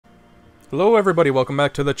Hello everybody, welcome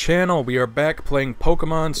back to the channel. We are back playing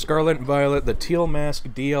Pokemon Scarlet and Violet, the Teal Mask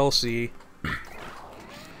DLC.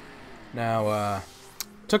 Now,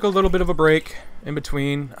 took a little bit of a break in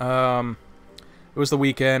between. It was the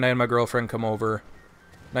weekend, I had my girlfriend come over.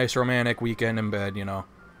 Nice romantic weekend in bed, you know.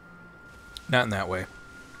 Not in that way.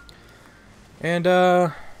 And,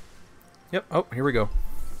 yep, oh, here we go.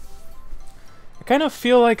 I kind of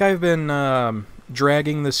feel like I've been,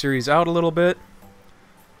 dragging the series out a little bit.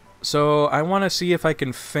 So, I want to see if I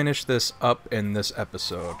can finish this up in this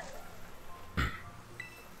episode.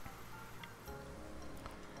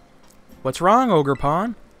 What's wrong,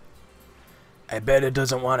 Ogerpon? I bet it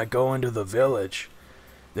doesn't want to go into the village.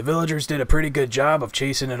 The villagers did a pretty good job of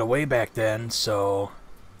chasing it away back then, so...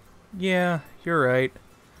 Yeah, you're right.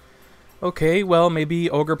 Okay, well, maybe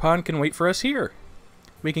Ogerpon can wait for us here.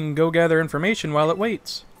 We can go gather information while it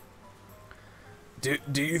waits.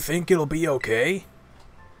 Do you think it'll be okay?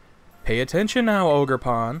 Pay attention now,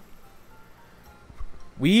 Ogerpon.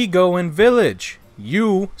 We go in village.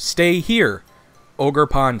 You stay here.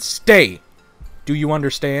 Ogerpon, stay. Do you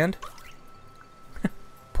understand?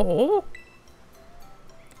 Paul?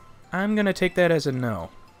 I'm gonna take that as a no.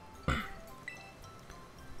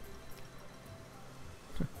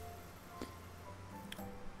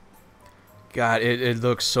 God, it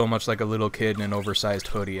looks so much like a little kid in an oversized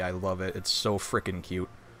hoodie. I love it. It's so freaking cute.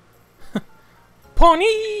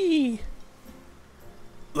 Pony!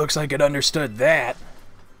 Looks like it understood that.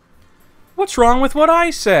 What's wrong with what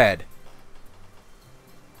I said?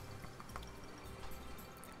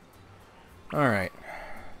 Alright.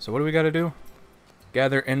 So what do we gotta do?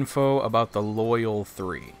 Gather info about the Loyal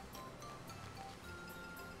 3.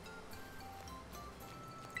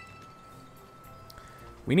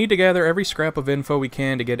 We need to gather every scrap of info we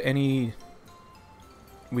can to get any...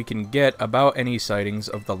 we can get about any sightings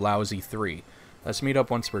of the Lousy 3. Let's meet up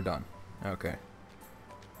once we're done. Okay.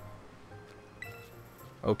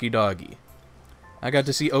 Okie doggy. I got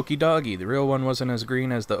to see Okie doggy. The real one wasn't as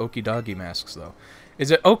green as the Okie doggy masks, though. Is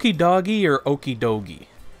it Okie doggy or Okie dogie?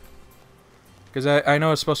 Because I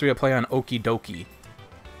know it's supposed to be a play on Okie dokie.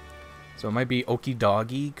 So it might be Okie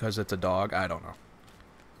doggy because it's a dog. I don't know.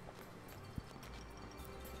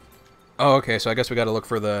 Oh, okay. So I guess we got to look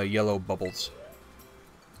for the yellow bubbles.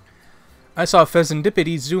 I saw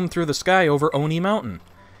Pheasantipity zoom through the sky over Oni Mountain.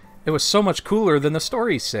 It was so much cooler than the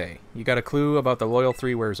stories say. You got a clue about the Loyal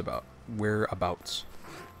 3 whereabouts.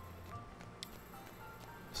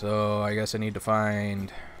 So, I guess I need to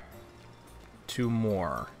find 2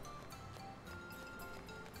 more.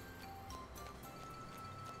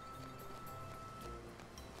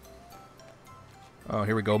 Oh,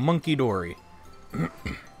 here we go. Monkey Dory.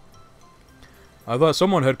 I thought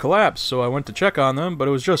someone had collapsed, so I went to check on them, but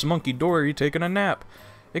it was just Monkey Dory taking a nap.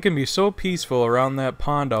 It can be so peaceful around that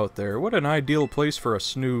pond out there. What an ideal place for a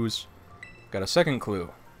snooze. Got a second clue.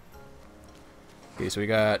 Okay, so we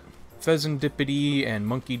got Pheasantipity and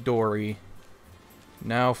Monkey Dory.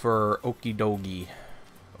 Now for Okie Dogie.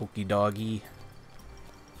 Okie Doggy.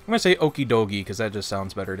 I'm gonna say Okie Dogie, because that just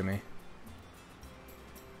sounds better to me.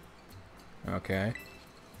 Okay.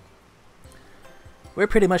 We're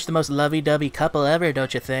pretty much the most lovey-dovey couple ever,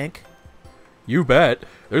 don't you think? You bet.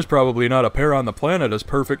 There's probably not a pair on the planet as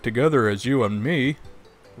perfect together as you and me.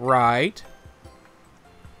 Right?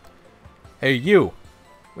 Hey, you.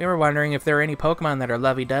 We were wondering if there are any Pokemon that are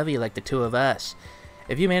lovey-dovey like the two of us.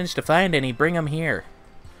 If you manage to find any, bring them here.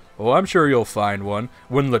 Oh, I'm sure you'll find one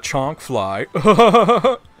when Lechonk fly.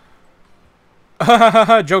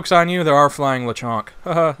 Joke's on you, there are flying Lechonk.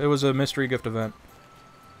 It was a mystery gift event.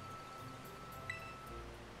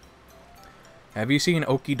 Have you seen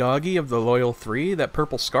Okie Doggy of the Loyal 3? That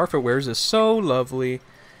purple scarf it wears is so lovely.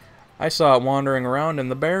 I saw it wandering around in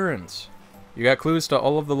the Barrens. You got clues to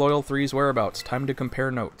all of the Loyal 3's whereabouts. Time to compare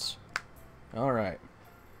notes. Alright.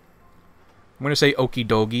 I'm going to say Okie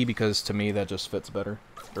Dogie because to me that just fits better.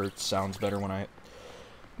 Or it sounds better when I...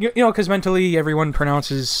 You know, because mentally everyone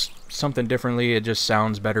pronounces something differently. It just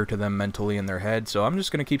sounds better to them mentally in their head. So I'm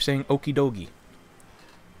just going to keep saying Okie Dogie.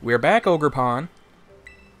 We're back, Ogerpon.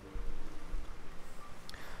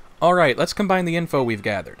 Alright, let's combine the info we've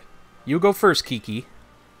gathered. You go first, Kiki.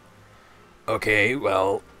 Okay,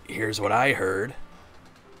 well, here's what I heard.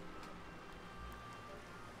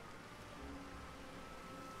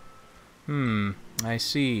 I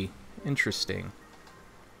see. Interesting.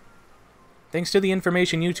 Thanks to the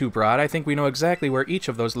information you two brought, I think we know exactly where each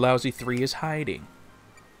of those lousy 3 is hiding.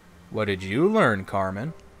 What did you learn,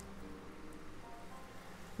 Carmen?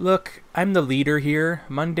 Look, I'm the leader here.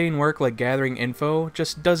 Mundane work like gathering info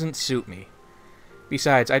just doesn't suit me.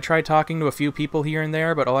 Besides, I tried talking to a few people here and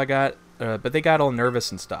there, but they got all nervous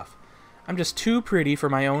and stuff. I'm just too pretty for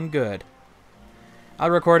my own good. I'll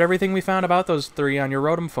record everything we found about those three on your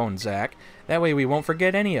Rotom phone, Zach. That way we won't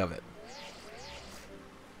forget any of it.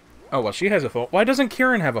 Oh, well, she has a phone. Why doesn't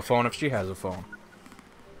Kieran have a phone if she has a phone?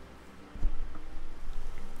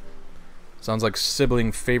 Sounds like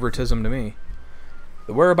sibling favoritism to me.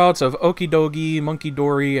 The whereabouts of Okidogi, Monkey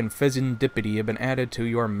Dory, and Pheasantipity have been added to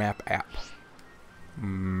your map app.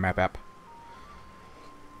 Map app.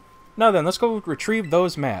 Now then, let's go retrieve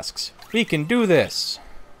those masks. We can do this!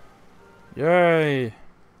 Yay!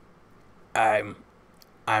 I'm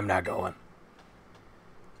not going.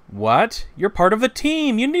 What? You're part of the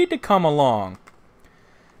team! You need to come along!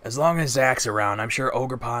 As long as Zach's around, I'm sure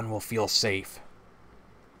Ogerpon will feel safe.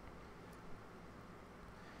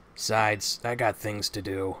 Besides, I got things to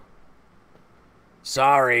do.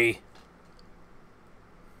 Sorry.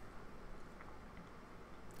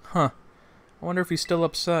 Huh. I wonder if he's still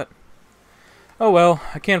upset. Oh well,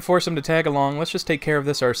 I can't force him to tag along. Let's just take care of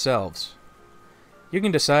this ourselves. You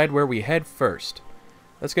can decide where we head first.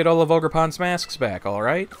 Let's get all of Ogerpon's masks back,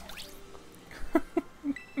 alright?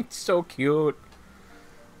 It's so cute.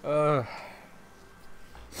 Oh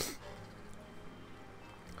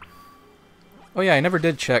yeah, I never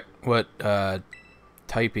did check what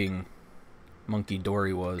typing Monkey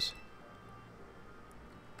Dory was.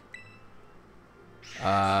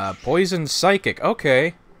 Poison Psychic.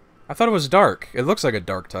 Okay. I thought it was dark. It looks like a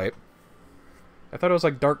dark type. I thought it was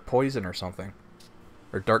like dark poison or something.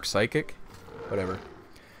 Or dark psychic. Whatever.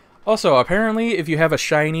 Also, apparently, if you have a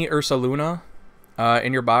shiny Ursaluna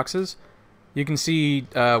in your boxes, you can see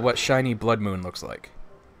what shiny Blood Moon looks like.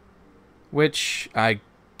 Which I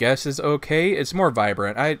guess is okay. It's more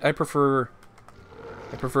vibrant. I prefer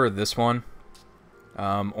this one.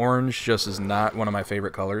 Orange just is not one of my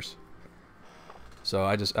favorite colors. So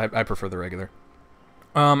I prefer the regular.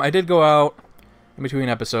 I did go out in between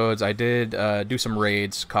episodes. I did do some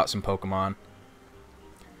raids, caught some Pokemon.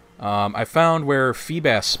 I found where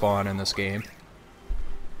Feebas spawn in this game.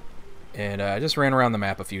 And I just ran around the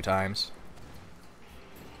map a few times.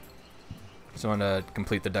 Just wanted to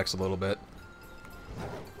complete the dex a little bit.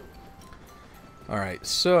 Alright,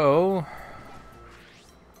 so...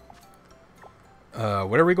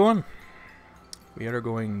 where are we going? We are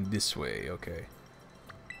going this way, okay.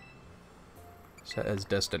 Set as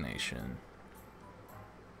destination.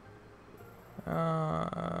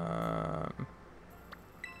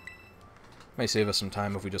 May save us some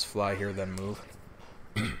time if we just fly here, then move.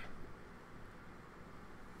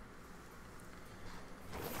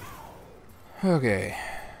 Okay.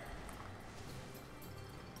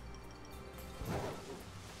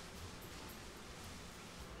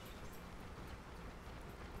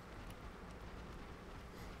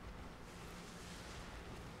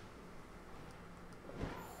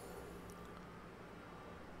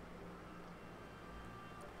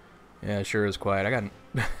 Yeah, it sure is quiet. I don't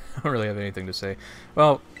really have anything to say.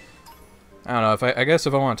 Well, I don't know. I guess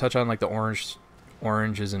if I want to touch on like the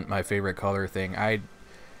orange isn't my favorite color thing.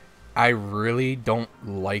 I really don't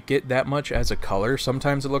like it that much as a color.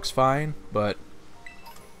 Sometimes it looks fine, but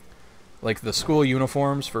like the school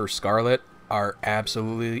uniforms for Scarlet are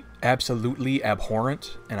absolutely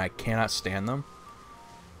abhorrent, and I cannot stand them.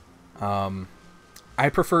 I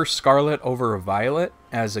prefer Scarlet over Violet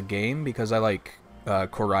as a game because I like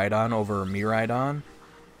Koraidon over Miraidon,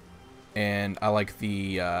 and I like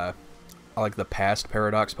the past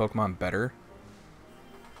Paradox Pokemon better.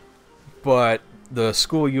 But the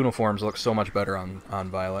school uniforms look so much better on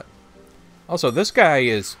Violet. Also, this guy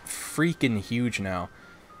is freaking huge now.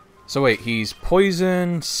 So wait, he's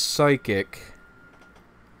Poison Psychic.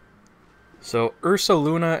 So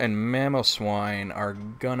Ursaluna and Mamoswine are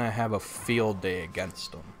gonna have a field day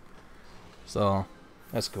against him. So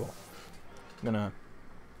that's cool. I'm gonna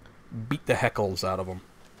beat the heckles out of them.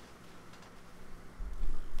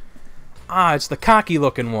 Ah, it's the cocky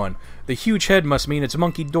looking one. The huge head must mean it's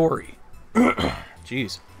Monkey Dory.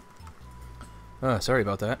 Jeez. Sorry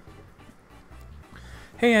about that.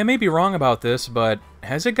 Hey, I may be wrong about this, but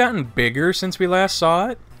has it gotten bigger since we last saw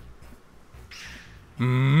it?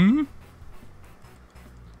 Hmm?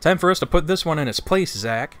 Time for us to put this one in its place,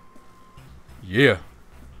 Zach. Yeah.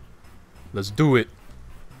 Let's do it.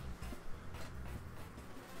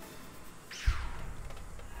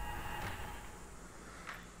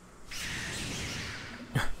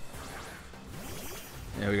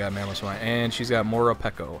 Yeah, we got Mamoswine, and she's got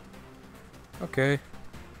Morapeko. Okay.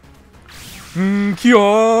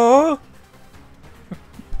 Kya!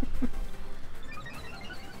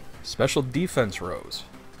 Special defense rose.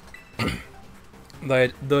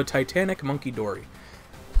 the Titanic Monkey Dory.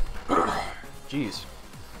 Jeez.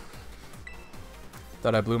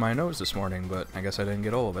 Thought I blew my nose this morning, but I guess I didn't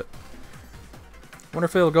get all of it. Wonder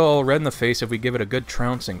if it'll go all red in the face if we give it a good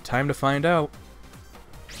trouncing. Time to find out.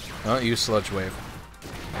 Oh, use Sludge Wave.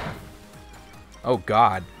 Oh,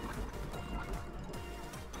 God.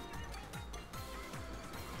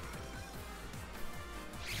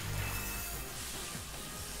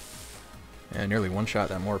 Yeah, nearly one-shot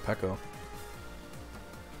that Morpeko.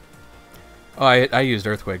 Oh, I used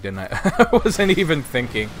Earthquake, didn't I? I wasn't even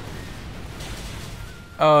thinking.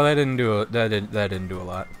 Oh, that didn't do a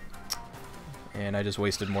lot. And I just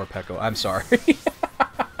wasted more Peko. I'm sorry.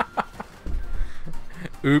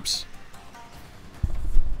 Oops.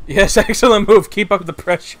 Yes, excellent move. Keep up the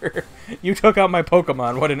pressure. You took out my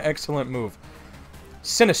Pokemon. What an excellent move.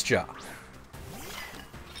 Sinistcha.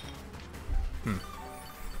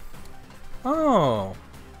 Oh,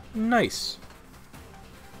 nice.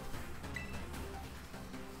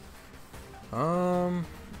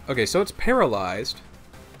 Okay, so it's paralyzed.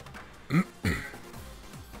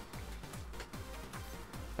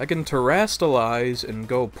 I can Terrastalize and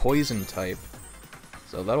go Poison type.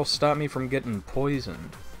 So that'll stop me from getting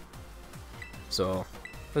poisoned. So,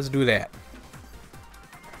 let's do that.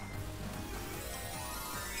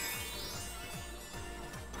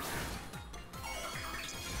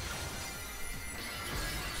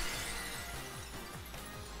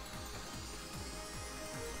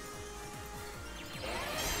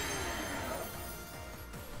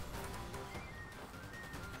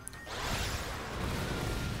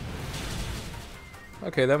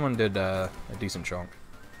 Okay, that one did a decent chunk.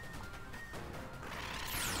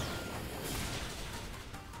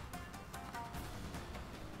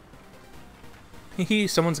 Hehe,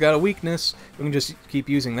 someone's got a weakness. We can just keep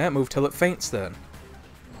using that move till it faints then.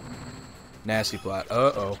 Nasty plot.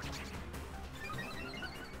 Uh-oh.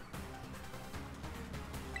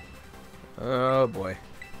 Oh boy.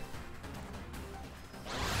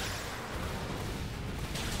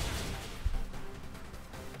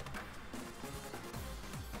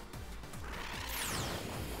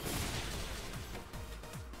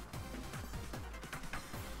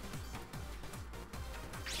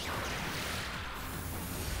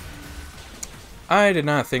 I did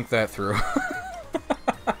not think that through.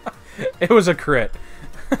 It was a crit.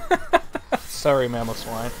 Sorry,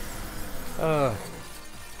 Mamoswine.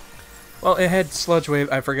 Well, it had Sludge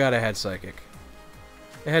Wave. I forgot I had Psychic.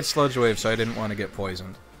 It had Sludge Wave, so I didn't want to get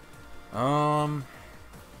poisoned. Well,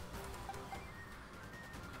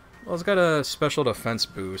 it's got a special defense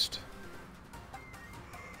boost.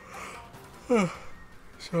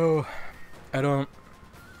 So, I don't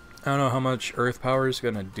know how much Earth Power is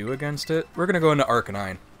going to do against it. We're going to go into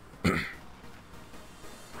Arcanine.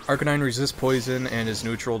 Arcanine resists poison and is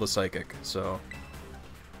neutral to Psychic, so...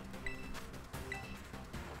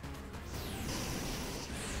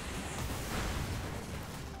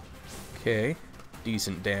 Okay,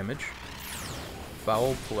 decent damage.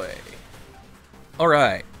 Foul play.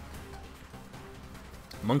 Alright.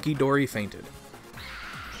 Monkey Dory fainted.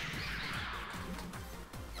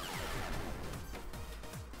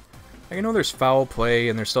 I know there's foul play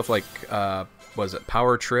and there's stuff like, was it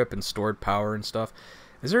Power Trip and stored power and stuff.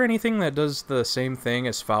 Is there anything that does the same thing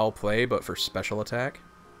as foul play but for special attack?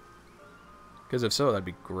 Because if so, that'd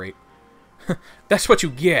be great. That's what you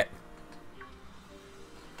get!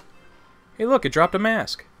 Hey look, it dropped a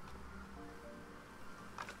mask.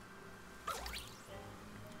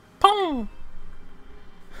 Pong!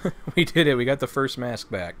 We did it, we got the first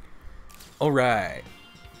mask back. Alright.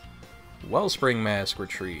 Wellspring mask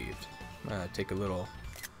retrieved. Take a little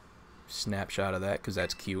snapshot of that, because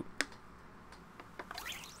that's cute.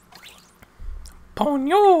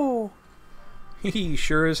 Ponyo! He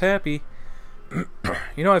sure is happy.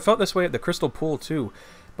 You know, I felt this way at the Crystal Pool, too.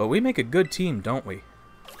 But we make a good team, don't we?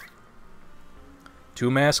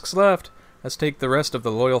 2 masks left. Let's take the rest of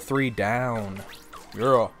the Loyal 3 down.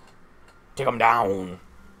 Yeah. Take them down.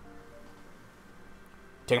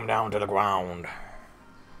 Take them down to the ground.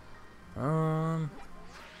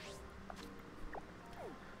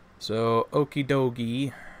 So, okie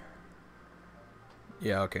dokie.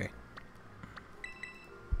 Yeah, okay.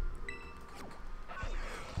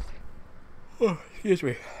 Oh, excuse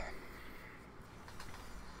me.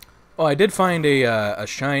 Oh, I did find a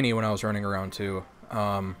shiny when I was running around, too.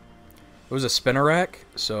 It was a Spinarak,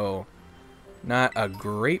 so not a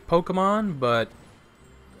great Pokemon, but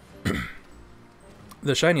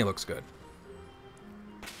the shiny looks good.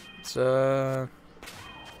 Let's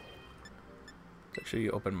actually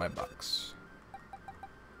open my box.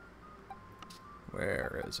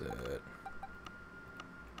 Where is it?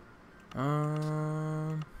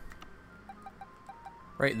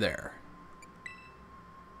 Right there.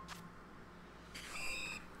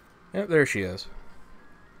 Yep, there she is.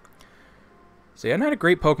 So yeah, not a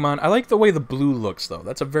great Pokemon. I like the way the blue looks, though.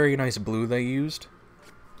 That's a very nice blue they used.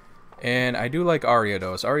 And I do like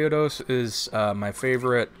Ariados. Ariados is my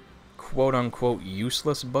favorite quote-unquote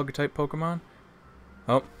useless bug-type Pokemon.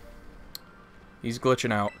 Oh. He's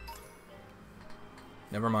glitching out.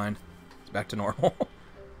 Never mind. It's back to normal.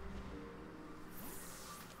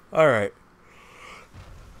 Alright.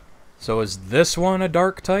 So is this one a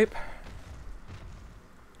dark type?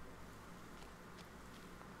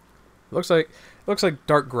 Looks like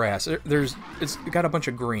dark grass. It's got a bunch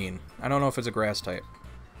of green. I don't know if it's a grass type.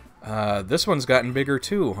 This one's gotten bigger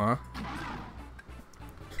too, huh?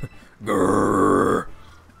 Grrr.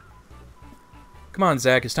 Come on,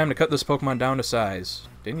 Zach. It's time to cut this Pokemon down to size.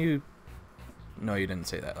 Didn't you? No, you didn't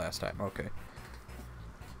say that last time. Okay.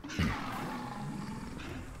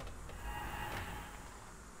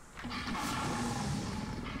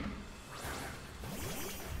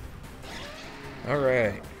 All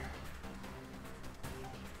right.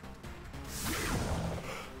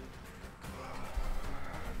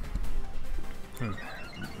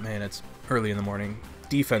 Man, it's early in the morning.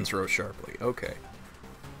 Defense rose sharply. Okay.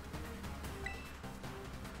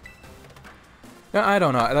 No, I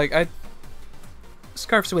don't know.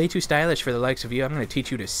 Scarf's way too stylish for the likes of you. I'm going to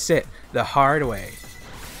teach you to sit the hard way.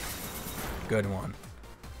 Good one.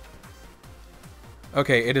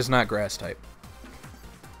 Okay, it is not grass type.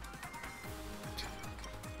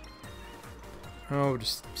 Oh,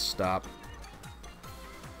 just stop.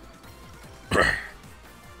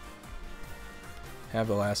 Have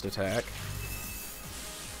the last attack.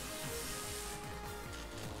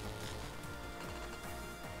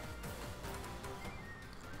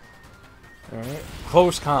 Alright.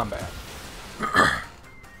 Close combat.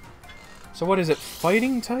 So what is it?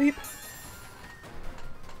 Fighting type?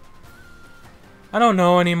 I don't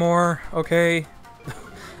know anymore, okay?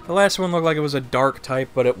 The last one looked like it was a dark type,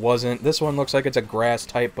 but it wasn't. This one looks like it's a grass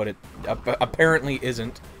type, but it apparently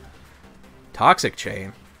isn't. Toxic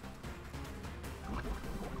Chain?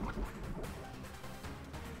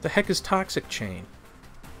 The heck is Toxic Chain?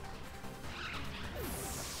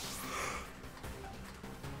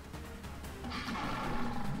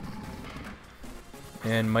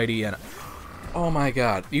 And Mighty Enna. Oh my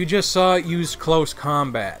god. You just saw it use close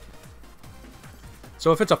combat.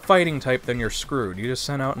 So if it's a fighting type, then you're screwed. You just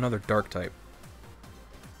sent out another dark type.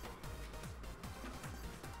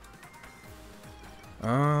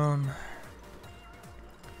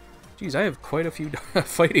 Geez, I have quite a few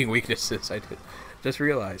fighting weaknesses. I just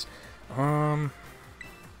realized. But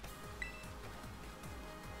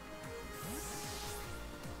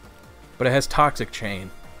it has Toxic Chain,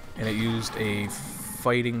 and it used a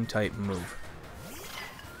fighting type move.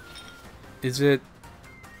 Is it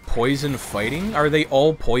poison fighting? Are they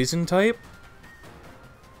all poison type?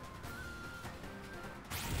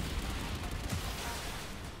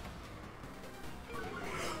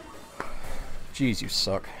 Jeez, you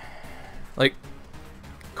suck. Like,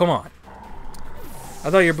 come on. I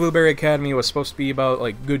thought your Blueberry Academy was supposed to be about,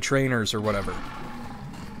 like, good trainers or whatever.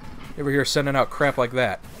 You ever hear sending out crap like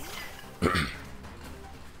that?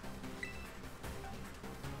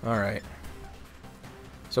 Alright.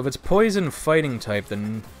 So if it's poison fighting type,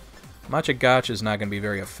 then Machagacha is not going to be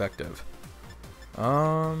very effective.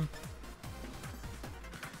 I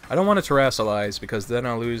don't want to Terrasilize because then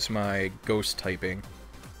I'll lose my ghost typing.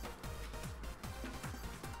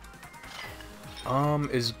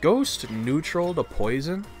 Is Ghost neutral to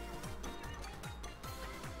poison?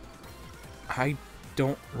 I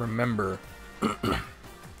don't remember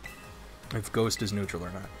if Ghost is neutral or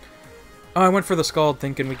not. Oh, I went for the Scald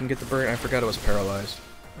thinking we can get the burn. I forgot it was paralyzed.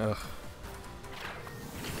 Ugh.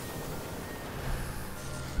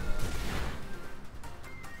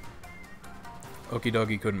 Okie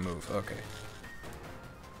dokie couldn't move. Okay.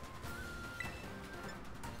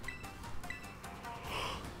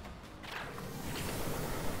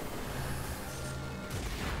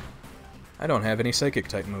 I don't have any Psychic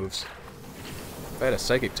type moves. If I had a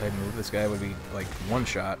Psychic type move, this guy would be, like,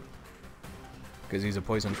 one-shot. Because he's a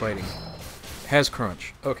poison fighting. Has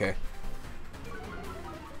Crunch. Okay.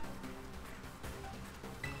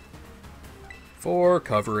 For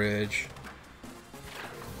coverage.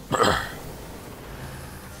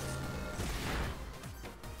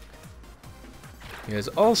 He is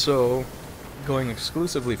also going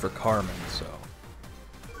exclusively for Carmen, so...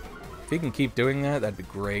 if he can keep doing that, that'd be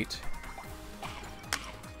great.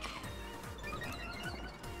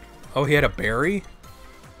 Oh, he had a berry?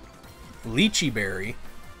 Lychee berry?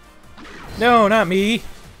 No, not me!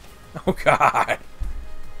 Oh, God!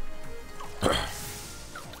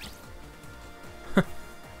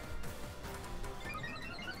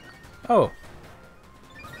 Oh.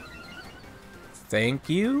 Thank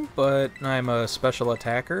you, but I'm a special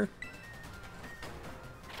attacker.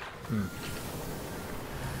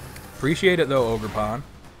 Appreciate it though, Ogerpon.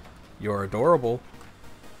 You're adorable.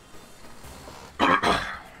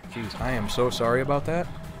 Jeez, I am so sorry about that.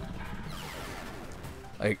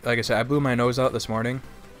 Like I said, I blew my nose out this morning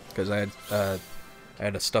because I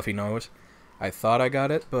had a stuffy nose. I thought I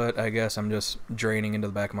got it, but I guess I'm just draining into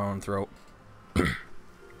the back of my own throat.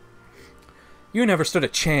 You never stood a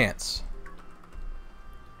chance.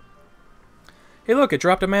 Hey look, it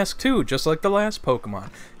dropped a mask too, just like the last Pokemon.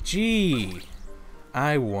 Gee,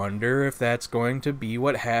 I wonder if that's going to be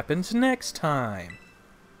what happens next time.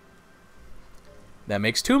 That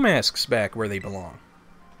makes 2 masks back where they belong.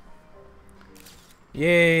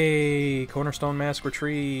 Yay! Cornerstone mask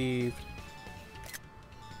retrieved.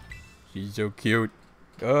 She's so cute.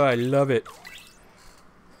 Oh, I love it.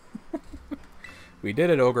 We did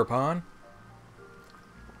it, Ogerpon.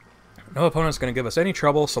 No opponent's going to give us any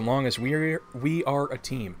trouble so long as we are a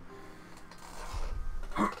team.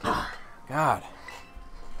 God.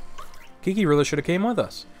 Kiki really should have came with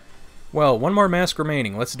us. Well, 1 more mask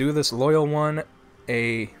remaining. Let's do this loyal one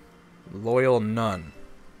a loyal nun.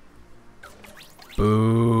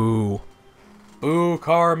 Boo. Boo,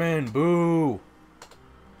 Carmen. Boo.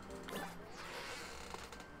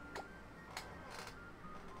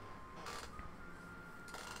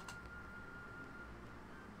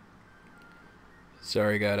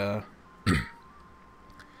 Sorry, got a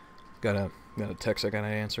text I gotta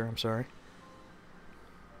answer. I'm sorry.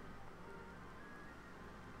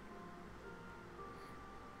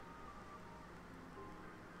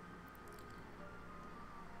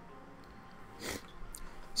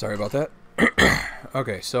 Sorry about that.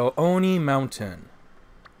 Okay, so Oni Mountain.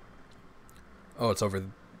 Oh, it's over.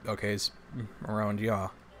 Okay, it's around Yaw.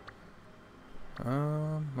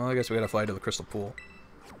 Well, I guess we gotta fly to the Crystal Pool.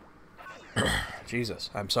 Jesus,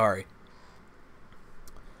 I'm sorry.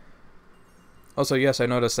 Also, yes, I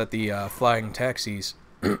noticed that the flying taxis,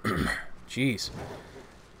 jeez,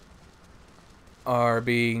 are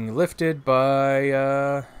being lifted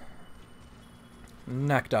by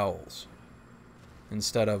necked owls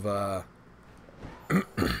instead of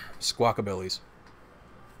squawkabillies.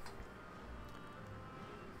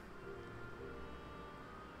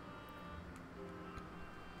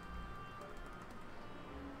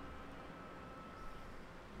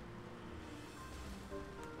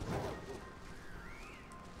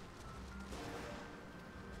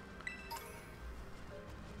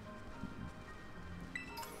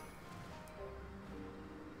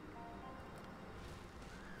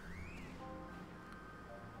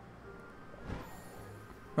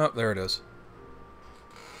 Oh, there it is.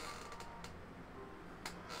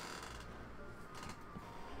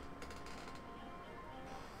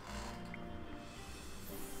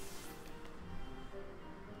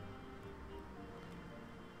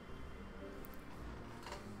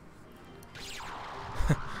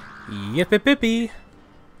 Yippee-pippy!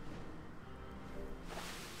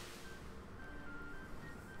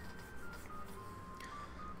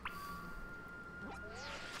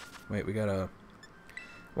 Wait, we gotta...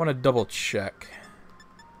 I want to double check.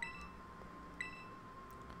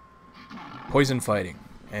 Poison fighting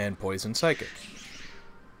and poison psychic.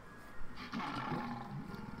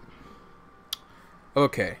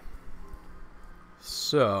 Okay.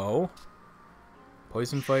 So,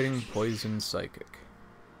 poison fighting, poison psychic.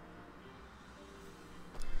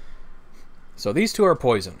 So these 2 are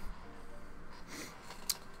poison.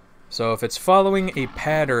 So if it's following a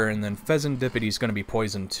pattern, then Pheasantipede is going to be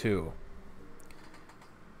poison too.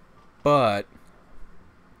 But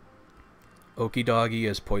Okidoggy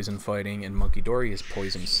is poison fighting and Monkey Dory is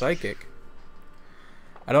poison psychic.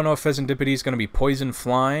 I don't know if Pheasantipede is going to be poison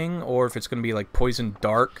flying or if it's going to be like poison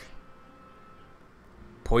dark,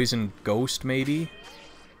 poison ghost maybe.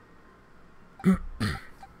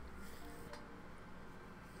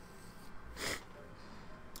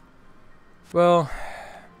 Well,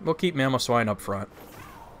 we'll keep Mamoswine up front.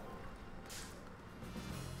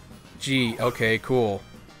 Gee, okay, cool.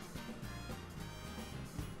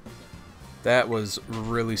 That was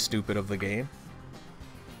really stupid of the game.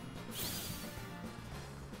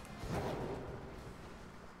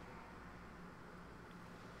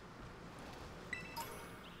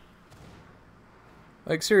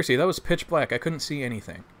 Like, seriously, that was pitch black. I couldn't see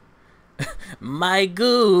anything. My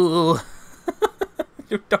goo!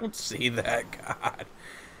 You don't see that,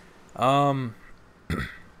 God.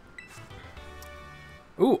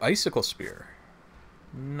 Ooh, Icicle Spear.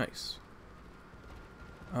 Nice.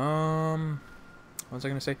 What was I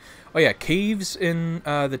gonna say? Oh yeah, caves in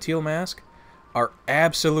the Teal mask are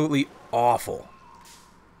absolutely awful.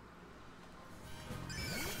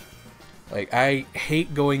 Like, I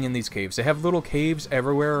hate going in these caves. They have little caves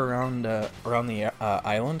everywhere around the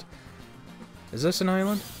island. Is this an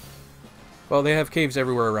island? Well, they have caves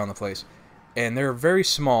everywhere around the place. And they're very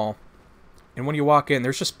small. And when you walk in,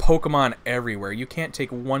 there's just Pokemon everywhere. You can't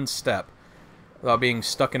take one step without being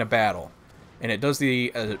stuck in a battle. And it does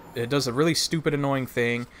a really stupid, annoying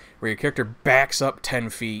thing where your character backs up 10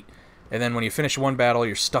 feet. And then when you finish one battle,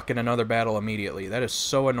 you're stuck in another battle immediately. That is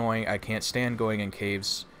so annoying. I can't stand going in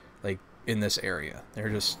caves like in this area. They're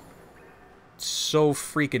just so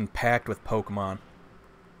freaking packed with Pokemon.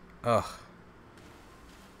 Ugh.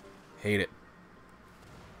 Hate it.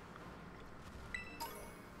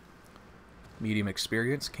 Medium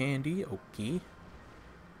experience candy. Okay.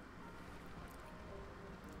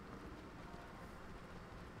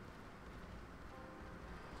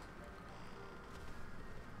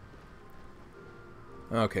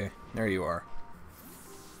 Okay, there you are.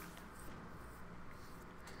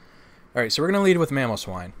 Alright, so we're going to lead with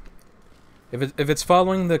Mamoswine. If it's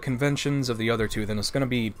following the conventions of the other two, then it's going to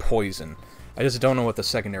be poison. I just don't know what the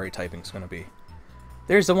secondary typing's going to be.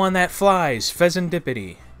 There's the one that flies,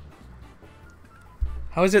 Pheasantipity.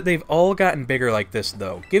 How is it they've all gotten bigger like this,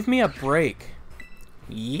 though? Give me a break.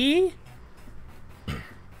 Yee?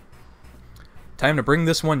 Time to bring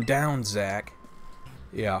this one down, Zach.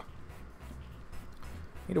 Yeah.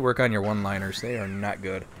 Need to work on your one-liners. They are not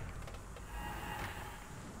good.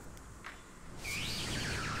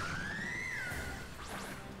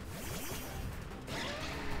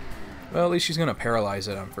 Well, at least she's going to paralyze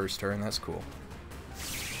it on first turn. That's cool.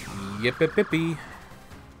 Yip-yip-yippy.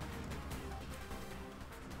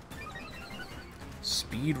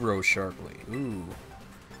 Speed Row sharply. Ooh.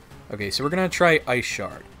 Okay, so we're going to try Ice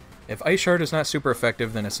Shard. If Ice Shard is not super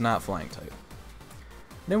effective, then it's not Flying type.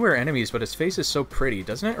 No, we're enemies, but his face is so pretty.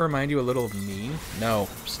 Doesn't it remind you a little of me? No.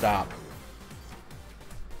 Stop.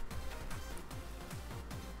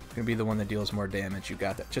 It's going to be the one that deals more damage. You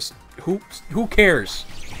got that. Just, who cares?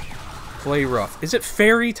 Play rough. Is it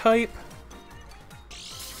Fairy type?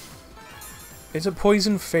 Is it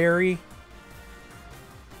Poison Fairy?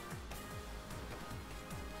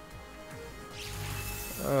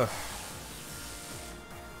 Ugh.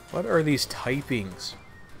 What are these typings?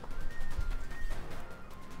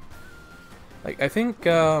 Like, I think,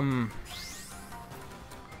 that's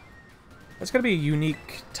gotta be a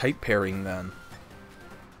unique type pairing, then.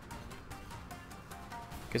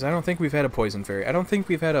 Because I don't think we've had a Poison Fairy. I don't think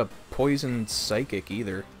we've had a Poison Psychic,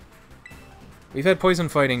 either. We've had Poison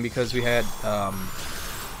Fighting because we had,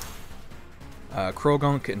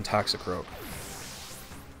 Krogunk and Toxicroak.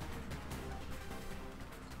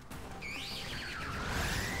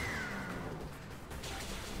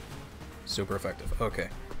 Super effective. Okay.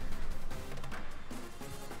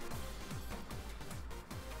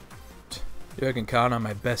 I can count on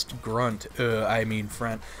my best grunt. I mean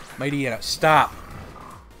friend. Mighty Anna. Stop!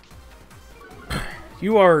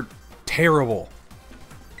 You are terrible.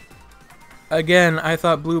 Again, I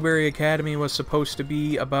thought Blueberry Academy was supposed to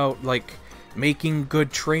be about, like, making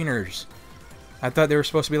good trainers. I thought they were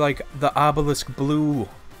supposed to be like the Obelisk Blue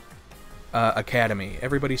Academy.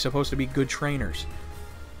 Everybody's supposed to be good trainers.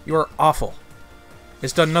 You are awful.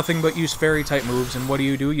 It's done nothing but use Fairy-type moves, and what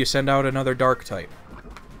do? You send out another Dark-type.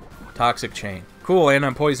 Toxic Chain. Cool, and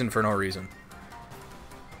I'm poisoned for no reason.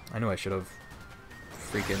 I knew I should have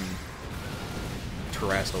freaking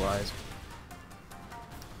Terrastalized.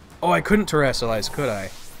 Oh, I couldn't Terrastalize, could I?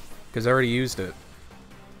 Because I already used it.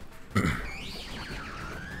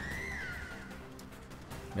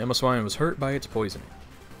 Mamoswine was hurt by its poisoning.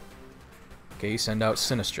 Okay, send out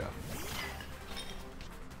Sinistra.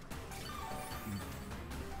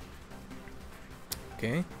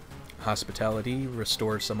 Okay. Hospitality,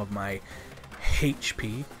 restore some of my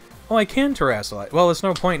HP. Oh, I can Terrastalize. Well, it's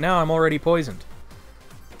no point now, I'm already poisoned.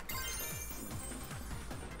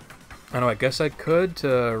 I know, I guess I could to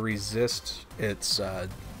resist its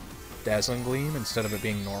Dazzling Gleam instead of it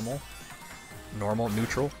being normal. Normal,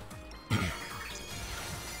 neutral.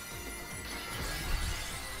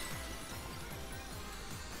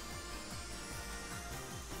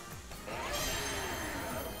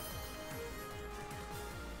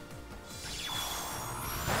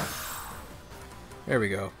 There we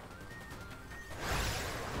go.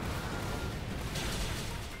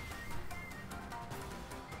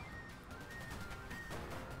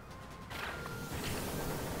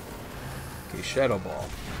 Okay, Shadow Ball.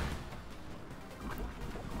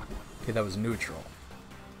 Okay, that was neutral.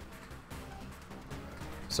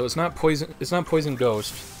 So it's not poison. It's not Poison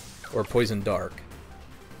Ghost or Poison Dark.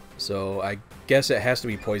 So I guess it has to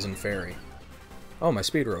be Poison Fairy. Oh, my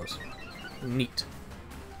speed rose. Neat.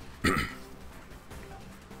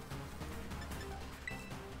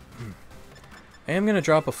 I am going to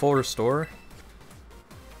drop a full restore.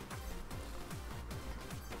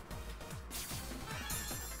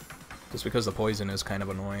 Just because the poison is kind of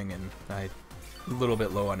annoying and I'm a little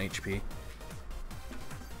bit low on HP.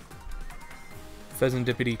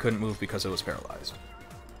 Pheasantipity couldn't move because it was paralyzed.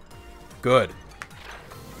 Good.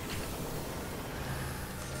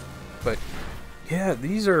 But, yeah,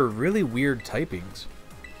 these are really weird typings.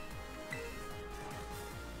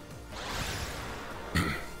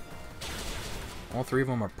 All three of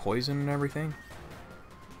them are poison and everything.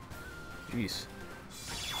 Jeez.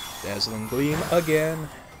 Dazzling Gleam again.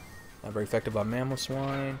 Not very effective on Mammoth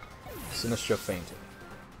Swine. Sinistra fainted.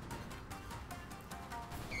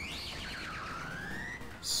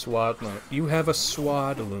 Swadloon. You have a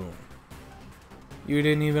Swadloon. You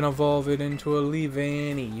didn't even evolve it into a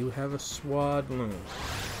Leavanny. You have a Swadloon.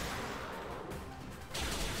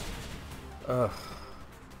 Ugh.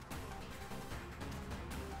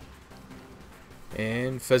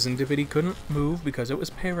 And Pheasantipity couldn't move because it was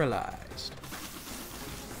paralyzed.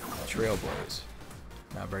 Trailblaze.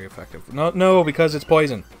 Not very effective. No, because it's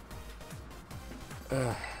poison.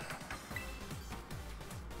 Ugh.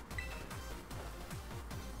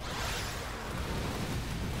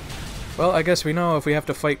 Well, I guess we know if we have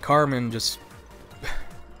to fight Carmen, just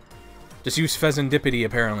use Pheasantipity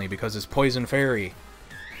apparently because it's Poison Fairy.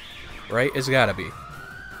 Right? It's gotta be.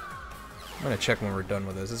 I'm gonna check when we're done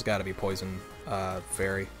with this. It's gotta be Poison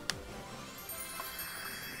Fairy.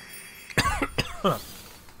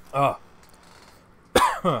 Oh.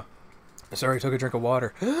 Sorry, I took a drink of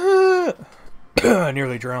water. I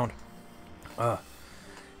nearly drowned. We're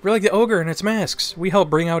like the ogre and its masks. We help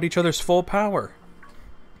bring out each other's full power.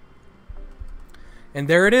 And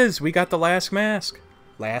there it is. We got the last mask.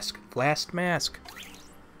 Last mask.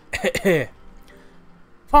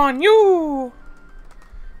 On you!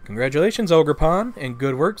 Congratulations, Ogerpon, and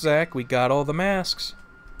good work, Zach. We got all the masks.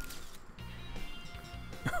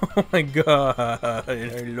 Oh my god,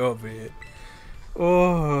 I love it.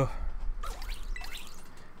 Oh.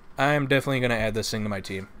 I am definitely going to add this thing to my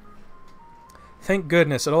team. Thank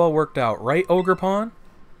goodness it all worked out, right, Ogerpon?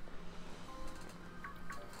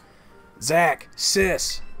 Zach,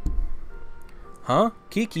 sis. Huh?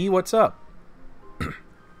 Kiki, what's up?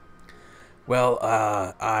 Well,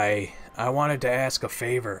 I wanted to ask a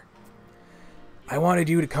favor. I wanted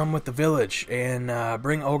you to come with the village and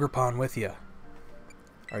bring Ogerpon with you.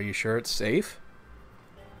 Are you sure it's safe?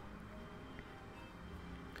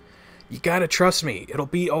 You gotta trust me. It'll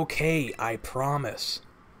be okay, I promise.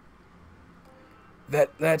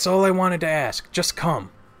 That's all I wanted to ask. Just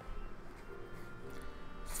come.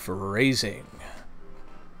 Phrasing.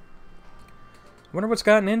 Wonder what's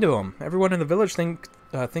gotten into him. Everyone in the village thinks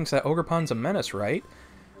that Ogerpon's a menace, right?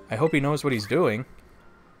 I hope he knows what he's doing.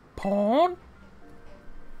 Pawn?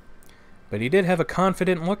 But he did have a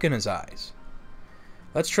confident look in his eyes.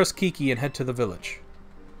 Let's trust Kiki and head to the village.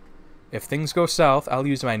 If things go south, I'll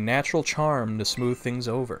use my natural charm to smooth things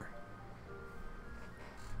over.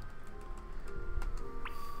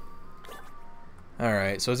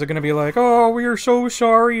 Alright, so is it going to be like, oh, we are so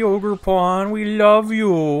sorry, Ogerpon, we love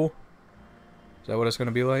you. Is that what it's going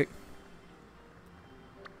to be like?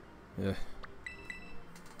 Yeah.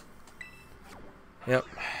 Yep.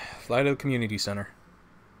 Fly to the community center.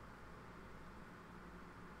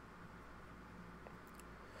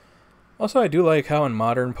 Also, I do like how in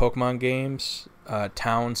modern Pokemon games,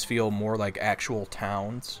 towns feel more like actual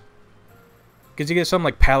towns. Because you get something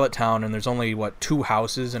like Pallet Town and there's only, what, 2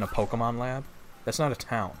 houses in a Pokemon lab? That's not a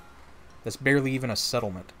town. That's barely even a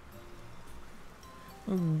settlement.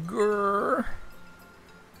 Grrr.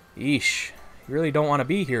 Eesh. You really don't want to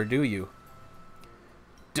be here, do you?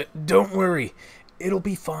 Don't worry. It'll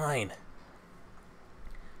be fine.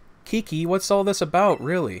 Kiki, what's all this about,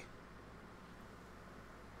 really?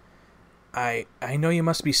 I know you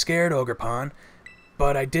must be scared, Ogerpon,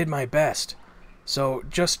 but I did my best. So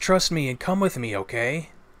just trust me and come with me, okay?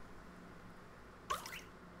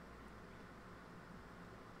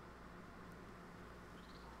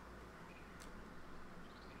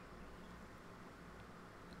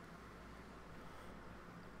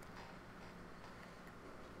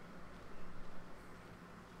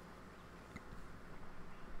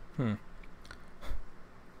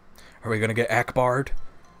 Are we gonna get Akbar'd?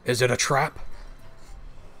 Is it a trap?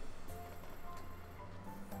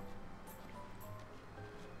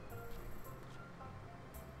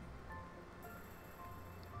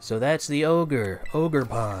 So that's the ogre,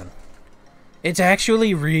 Ogerpon. It's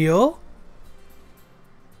actually real?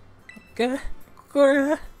 Hey,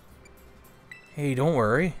 don't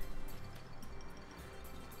worry.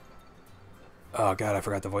 Oh god, I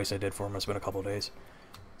forgot the voice I did for him. It's been a couple days.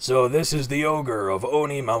 So this is the ogre of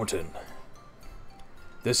Oni Mountain.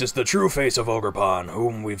 This is the true face of Ogerpon,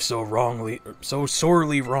 whom we've so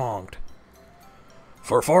sorely wronged.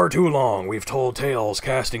 For far too long, we've told tales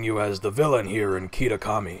casting you as the villain here in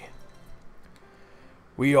Kitakami.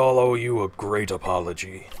 We all owe you a great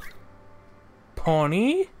apology.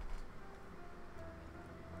 Pony?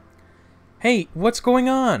 Hey, what's going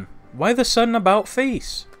on? Why the sudden about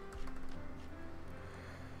face?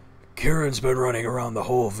 Kieran's been running around the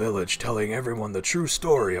whole village telling everyone the true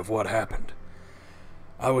story of what happened.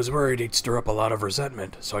 I was worried he'd stir up a lot of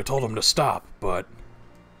resentment, so I told him to stop, but...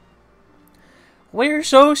 We're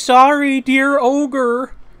so sorry, dear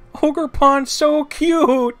ogre. Ogerpon's so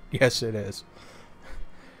cute. Yes, it is.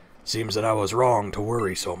 Seems that I was wrong to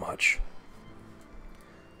worry so much.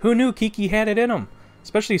 Who knew Kiki had it in him?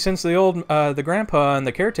 Especially since the grandpa and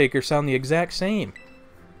the caretaker sound the exact same.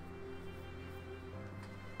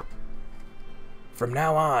 From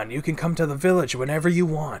now on, you can come to the village whenever you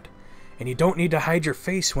want. And you don't need to hide your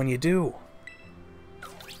face when you do.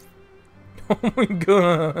 Oh my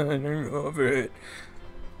god, I love it.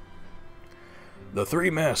 The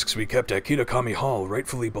 3 masks we kept at Kitakami Hall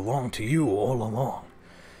rightfully belong to you all along.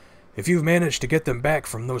 If you've managed to get them back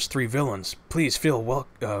from those 3 villains, please feel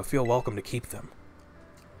welcome to keep them.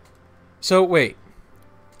 So wait,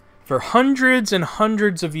 for hundreds and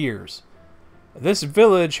hundreds of years, this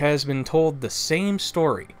village has been told the same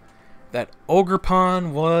story. That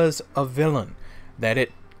Ogerpon was a villain. That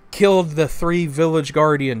it killed the 3 village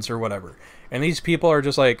guardians or whatever. And these people are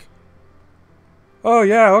just like, oh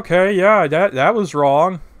yeah, okay, yeah, that was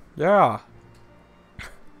wrong. Yeah.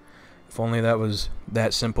 If only that was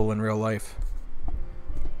that simple in real life.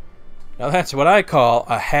 Now that's what I call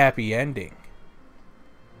a happy ending.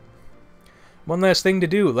 One last thing to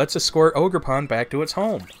do. Let's escort Ogerpon back to its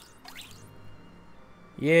home.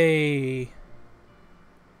 Yay.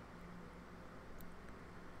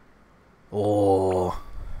 Oh,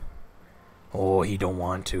 he don't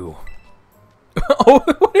want to. Oh,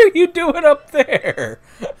 what are you doing up there?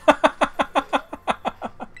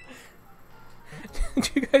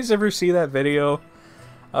 Did you guys ever see that video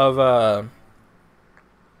of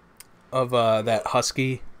that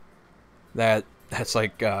husky that's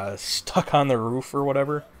like stuck on the roof or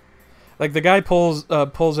whatever? Like the guy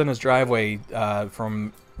pulls in his driveway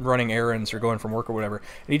from running errands or going from work or whatever,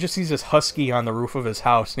 and he just sees this husky on the roof of his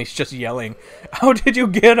house, and he's just yelling, "How did you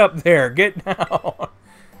get up there? Get down!"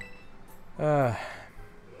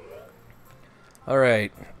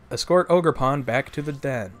 Alright, escort Ogerpon back to the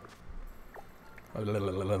den.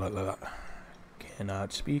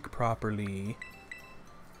 Cannot speak properly.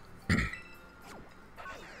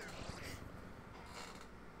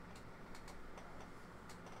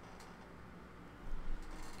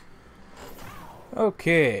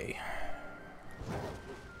 Okay.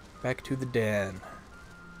 Back to the den.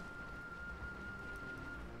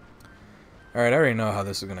 Alright, I already know how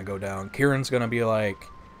this is gonna go down. Kieran's gonna be like,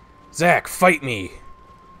 Zach, fight me!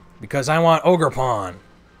 Because I want Ogerpon.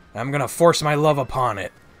 I'm gonna force my love upon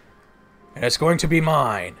it. And it's going to be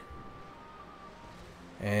mine.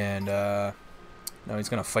 And, no, he's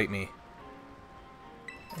gonna fight me.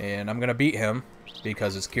 And I'm gonna beat him,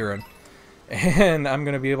 because it's Kieran. And I'm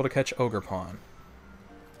gonna be able to catch Ogerpon.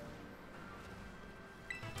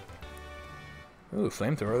 Ooh,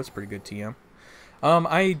 flamethrower, that's pretty good TM.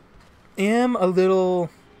 I am a little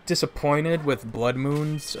disappointed with Blood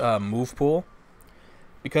Moon's move pool.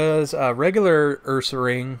 Because regular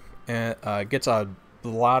Ursaring gets a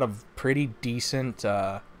lot of pretty decent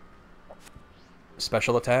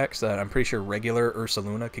special attacks that I'm pretty sure regular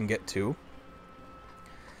Ursaluna can get too.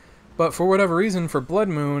 But for whatever reason, for Blood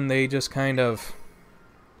Moon, they just kind of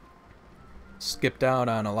skipped out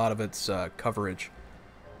on a lot of its coverage.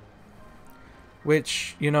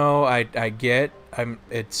 Which, you know, I get.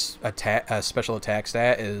 Its special attack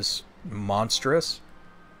stat is monstrous.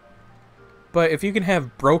 But if you can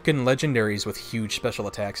have broken legendaries with huge special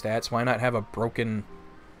attack stats, why not have a broken,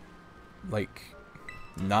 like,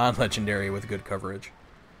 non-legendary with good coverage?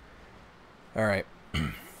 Alright.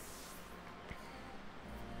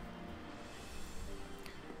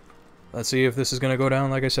 Let's see if this is going to go down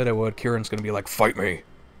like I said it would. Kieran's going to be like, fight me!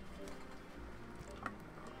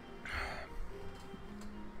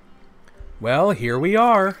 Well, here we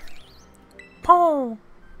are. Paul!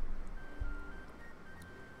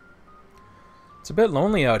 It's a bit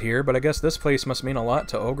lonely out here, but I guess this place must mean a lot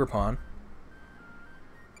to Ogerpon.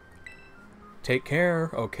 Take care,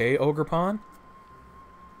 okay, Ogerpon?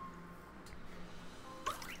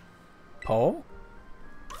 Paul?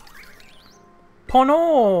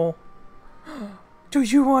 Pono! Do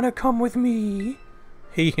you want to come with me?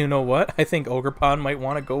 Hey, you know what? I think Ogerpon might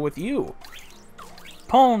want to go with you.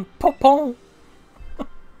 Pon, pon, pon.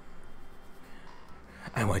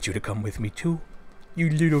 I want you to come with me too, you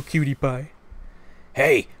little cutie pie.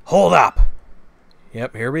 Hey, hold up!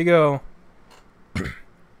 Yep, here we go.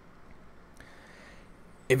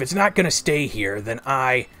 If it's not gonna stay here, then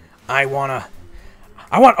I want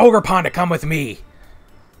Ogerpon to come with me.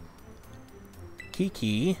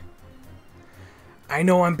 Kiki. I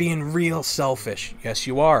know I'm being real selfish. Yes,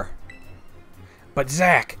 you are. But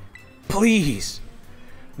Zach, please,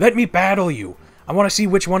 let me battle you. I want to see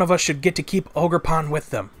which one of us should get to keep Ogerpon with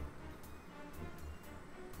them.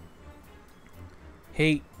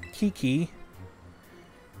 Hey, Kiki.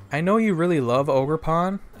 I know you really love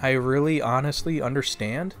Ogerpon. I really honestly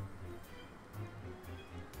understand.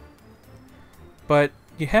 But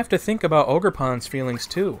you have to think about Ogerpon's feelings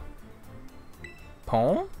too.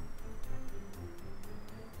 Pon?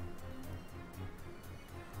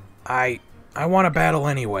 I want to battle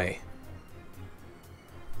anyway.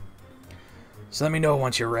 So let me know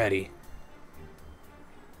once you're ready.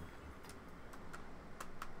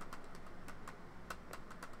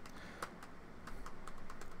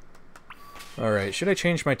 Alright, should I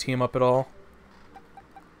change my team up at all?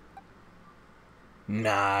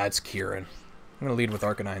 Nah, it's Kieran. I'm gonna lead with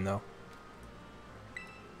Arcanine though.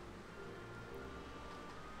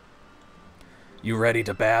 You ready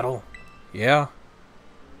to battle? Yeah.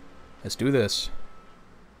 Let's do this.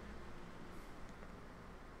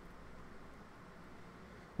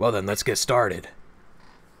 Well then, let's get started.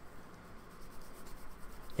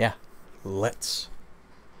 Yeah, let's.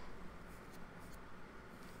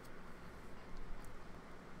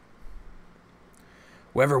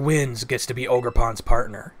 Whoever wins gets to be Ogerpon's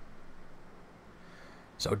partner.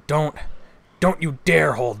 So don't you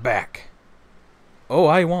dare hold back. Oh,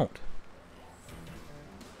 I won't.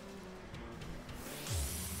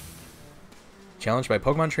 Challenged by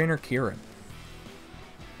Pokemon Trainer Kieran.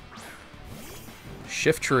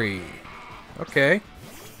 Shift Tree. Okay.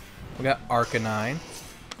 We got Arcanine.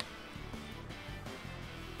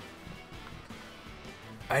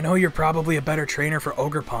 I know you're probably a better trainer for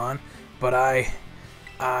Ogerpon, but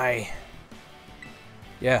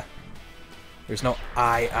Yeah. There's no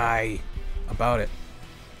I about it.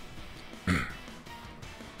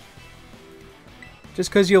 Just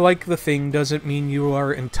because you like the thing doesn't mean you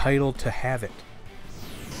are entitled to have it.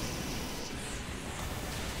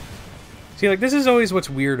 See, like, this is always what's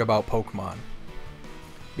weird about Pokemon.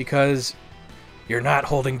 Because you're not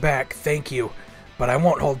holding back, thank you, but I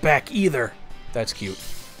won't hold back either. That's cute.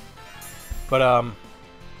 But,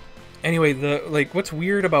 anyway, what's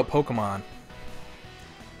weird about Pokemon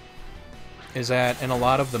is that in a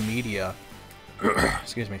lot of the media,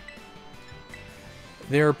 excuse me,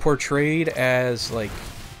 they're portrayed as, like,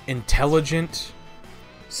 intelligent,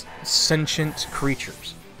 sentient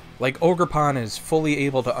creatures. Like, Ogerpon is fully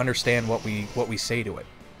able to understand what we say to it.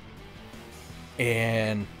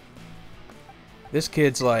 And this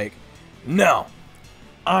kid's like, no,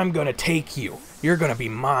 I'm gonna take you. You're gonna be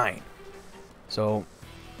mine. So,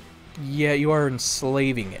 yeah, you are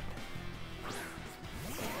enslaving it.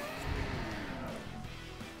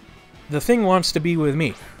 The thing wants to be with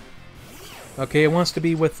me. Okay, it wants to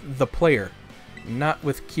be with the player, not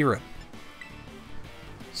with Kieran.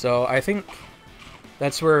 So, I think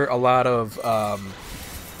that's where a lot of,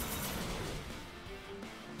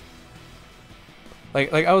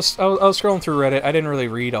 like I was scrolling through Reddit. I didn't really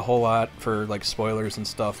read a whole lot for, like, spoilers and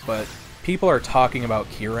stuff, but people are talking about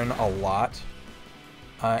Kieran a lot.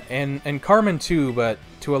 And Carmen too, but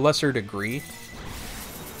to a lesser degree.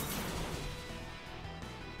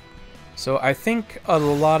 So I think a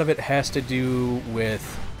lot of it has to do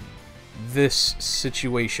with this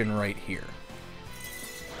situation right here.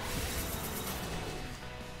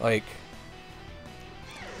 Like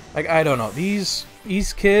I don't know. These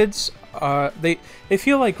kids, they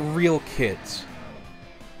feel like real kids.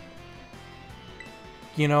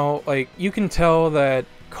 You know, like, you can tell that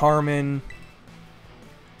Carmen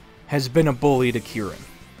has been a bully to Kieran.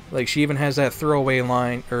 Like, she even has that throwaway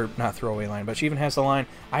line, or not throwaway line, but she even has the line,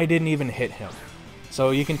 I didn't even hit him.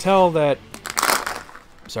 So you can tell that,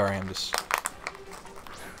 sorry, I'm just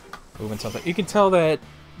moving something. You can tell that,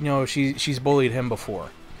 you know, she's bullied him before,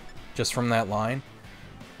 just from that line.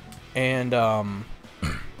 And,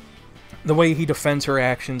 the way he defends her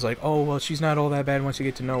actions, like, oh, well, she's not all that bad once you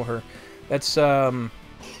get to know her. That's, oh,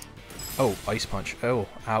 Ice Punch. Oh,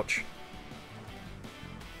 ouch.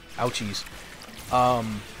 Ouchies.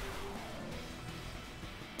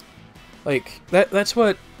 Like, that's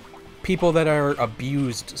what people that are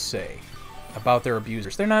abused say about their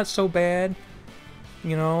abusers. They're not so bad.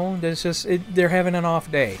 You know, there's just they're having an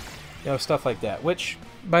off day. You know, stuff like that. Which,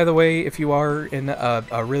 by the way, if you are in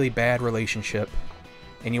a really bad relationship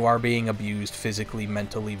and you are being abused physically,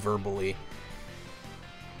 mentally, verbally,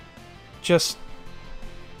 just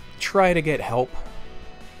try to get help.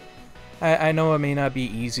 I know it may not be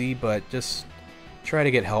easy, but just try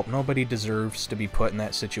to get help. Nobody deserves to be put in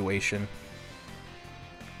that situation.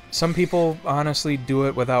 Some people honestly do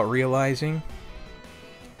it without realizing,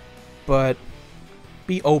 but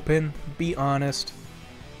be open, be honest,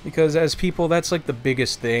 because as people, that's like the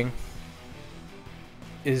biggest thing,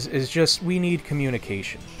 is just we need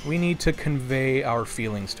communication. We need to convey our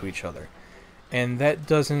feelings to each other, and that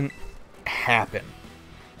doesn't happen.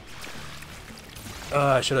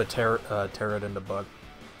 I should have terrored into bug.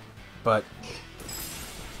 But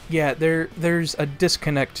yeah, there's a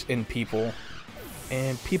disconnect in people,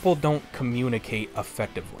 and people don't communicate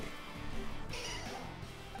effectively.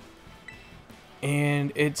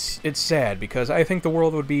 And it's sad, because I think the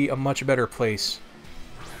world would be a much better place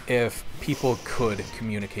if people could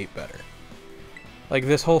communicate better. Like,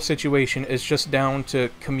 this whole situation is just down to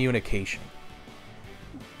communication.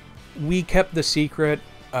 We kept the secret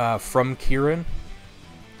from Kieran,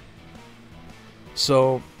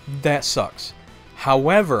 so that sucks.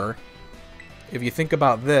 However, if you think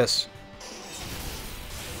about this,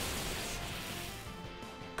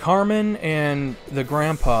 Carmen and the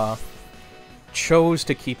grandpa chose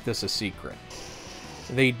to keep this a secret.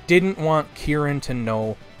 They didn't want Kieran to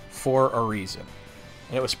know for a reason.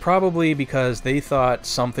 And it was probably because they thought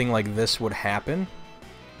something like this would happen,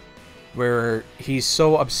 where he's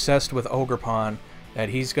so obsessed with Ogerpon that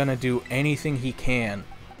he's gonna do anything he can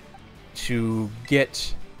to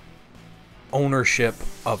get ownership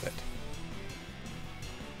of it.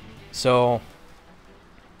 So,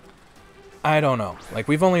 I don't know. Like,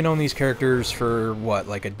 we've only known these characters for, what,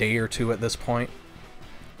 like a day or two at this point?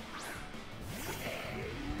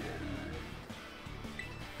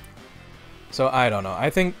 So, I don't know. I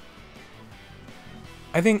think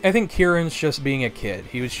Kieran's just being a kid.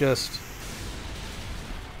 He was just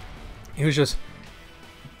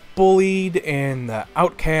bullied and the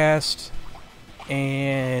outcast,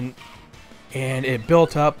 and it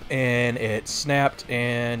built up and it snapped,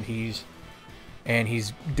 and he's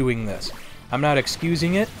doing this. I'm not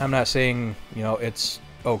excusing it. I'm not saying, you know, it's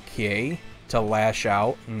okay to lash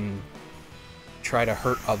out and try to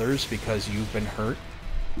hurt others because you've been hurt.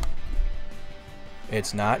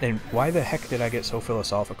 It's not. And why the heck did I get so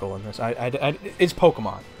philosophical in this? It's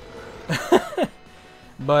Pokemon.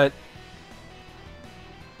 But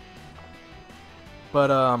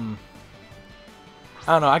I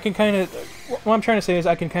don't know, I can kind of... What I'm trying to say is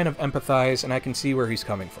I can kind of empathize, and I can see where he's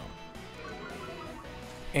coming from.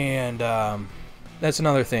 And that's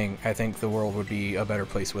another thing I think the world would be a better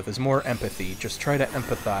place with, is more empathy. Just try to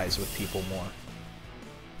empathize with people more.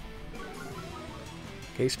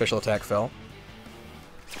 Okay, special attack fell.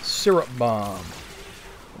 Syrup Bomb.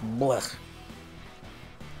 Blech.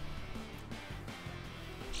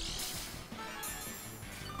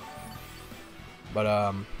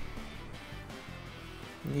 But,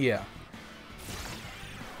 yeah.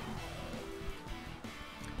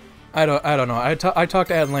 I don't know. I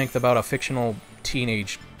talked at length about a fictional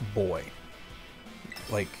teenage boy,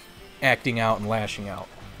 like, acting out and lashing out.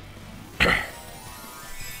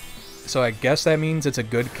 So I guess that means it's a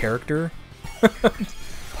good character.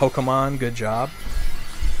 Pokemon, good job.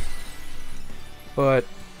 But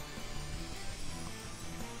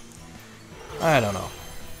I don't know.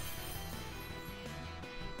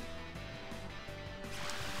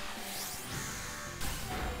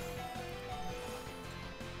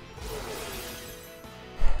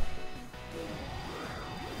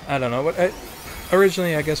 I don't know.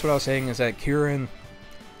 Originally, I guess what I was saying is that Kieran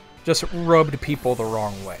just rubbed people the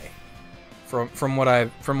wrong way, from what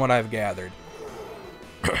I've gathered.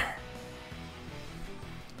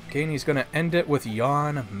 Okay, and he's gonna end it with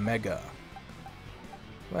Yawn Mega.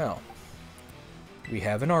 Well, we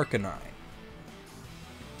have an Arcanine.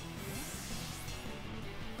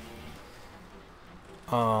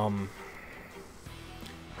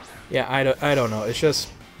 Yeah, I don't know. It's just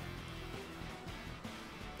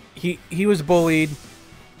he was bullied,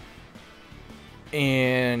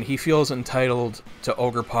 and he feels entitled to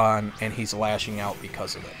Ogerpon, and he's lashing out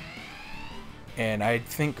because of it. And I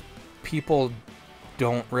think people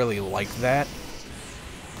don't really like that.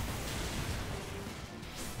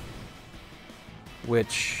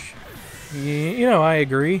 Which, you know, I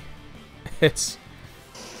agree. It's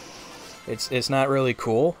not really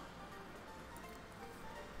cool.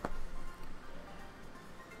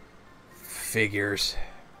 Figures.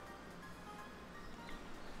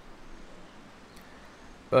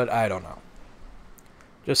 But I don't know.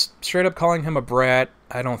 Just straight up calling him a brat,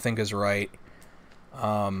 I don't think is right.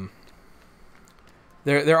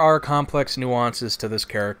 There are complex nuances to this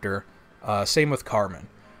character. Same with Carmen.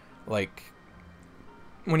 Like,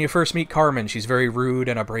 when you first meet Carmen, she's very rude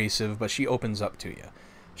and abrasive, but she opens up to you.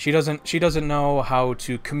 She doesn't know how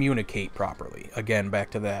to communicate properly. Again, back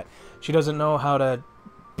to that. She doesn't know how to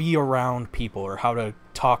be around people or how to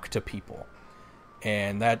talk to people.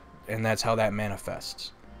 And that's how that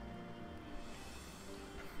manifests.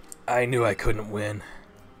 I knew I couldn't win.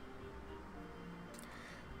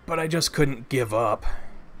 But I just couldn't give up.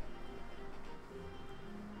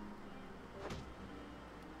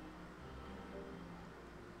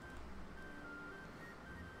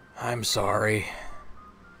 I'm sorry.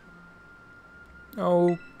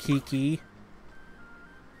 Oh, Kiki.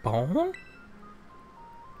 Bone?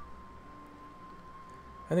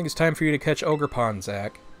 I think it's time for you to catch Ogerpon,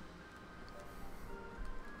 Zach.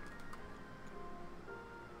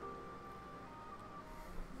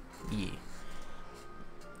 Yeah.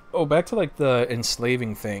 Oh, back to like the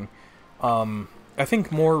enslaving thing. I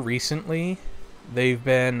think more recently they've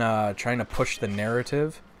been trying to push the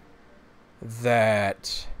narrative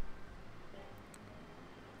that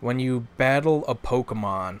when you battle a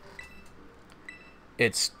Pokemon,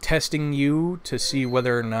 it's testing you to see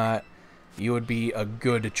whether or not you would be a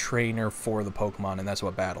good trainer for the Pokemon, and that's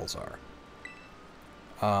what battles are.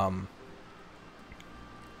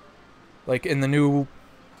 Like in the new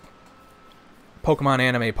Pokemon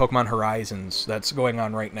anime, Pokemon Horizons, that's going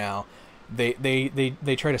on right now,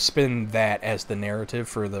 they try to spin that as the narrative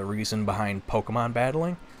for the reason behind Pokemon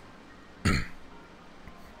battling.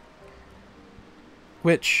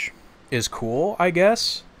 Which is cool, I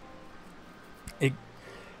guess. It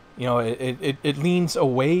leans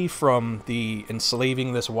away from the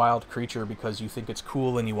enslaving this wild creature because you think it's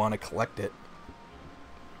cool and you want to collect it.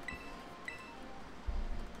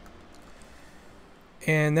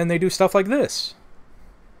 And then they do stuff like this,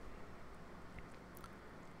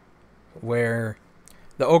 where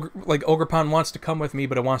the Ogerpon wants to come with me,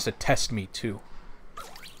 but it wants to test me too.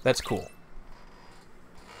 That's cool.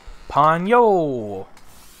 Ponyo!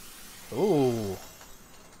 Ooh.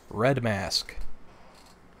 Red mask.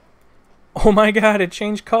 Oh my god, it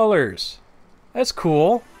changed colors. That's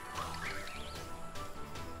cool.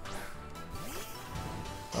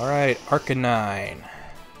 Alright, Arcanine.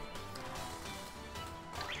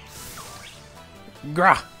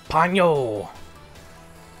 Grah! Ponyo!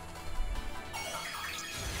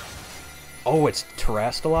 Oh, it's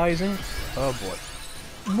terastallizing? Oh boy.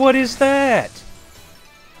 What is that?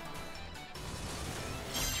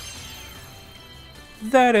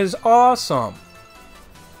 That is awesome!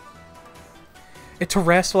 It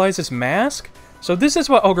terastallizes mask? So this is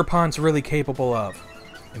what Ogerpon's really capable of.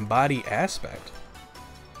 Embody aspect.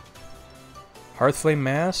 Hearthflame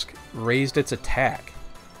mask raised its attack.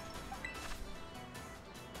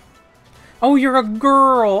 Oh, you're a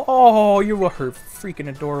girl! Oh, you are freaking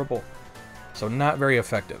adorable. So not very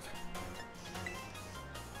effective.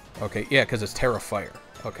 Okay, yeah, because it's Terra Fire.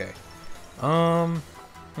 Okay.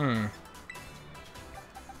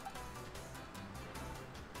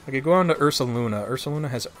 Okay, go on to Ursaluna. Ursaluna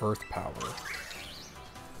has Earth Power.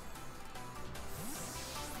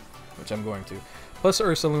 Which I'm going to. Plus,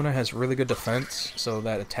 Ursaluna has really good defense, so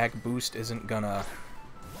that attack boost isn't gonna...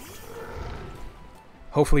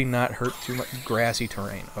 hopefully not hurt too much grassy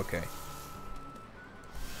terrain. Okay.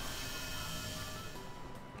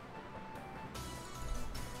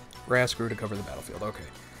 Grass grew to cover the battlefield. Okay.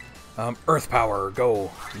 Earth Power, go.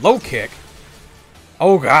 Low kick?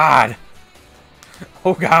 Oh god!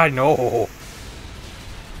 Oh god, no!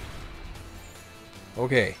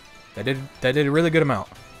 Okay. That did a really good amount.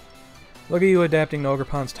 Look at you adapting to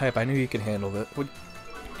Ogerpon's type. I knew you could handle it.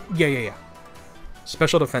 Yeah.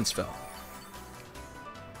 Special defense fell.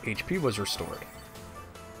 HP was restored.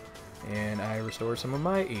 And I restored some of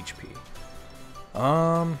my HP.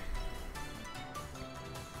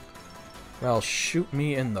 Well, shoot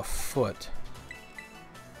me in the foot.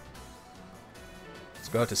 Let's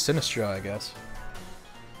go out to Sinistra, I guess.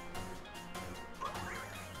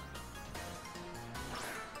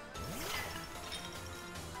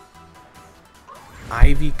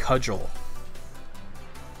 Ivy Cudgel.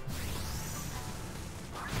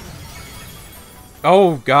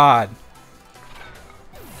 Oh, God.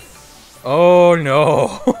 Oh,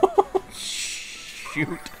 no.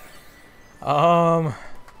 Shoot.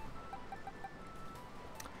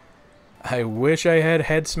 I wish I had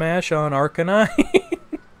Head Smash on Arcanine.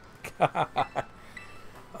 God.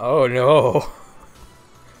 Oh, no.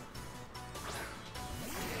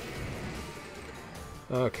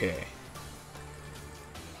 Okay.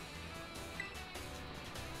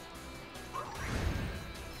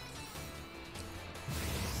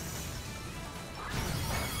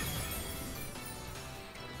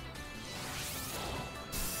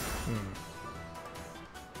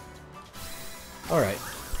 Alright.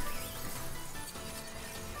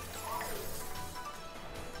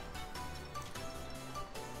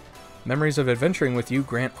 Memories of adventuring with you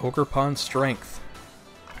grant Ogerpon strength.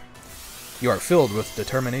 You are filled with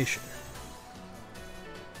determination.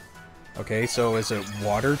 Okay, so is it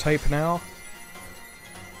water type now?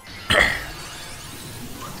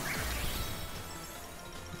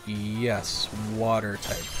 Yes, water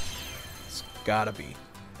type. It's gotta be.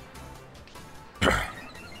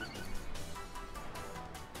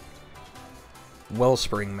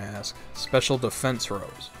 Wellspring Mask. Special Defense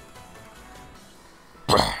Rose.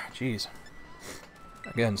 Jeez.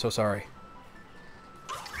 Again, so sorry.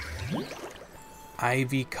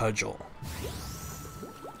 Ivy Cudgel.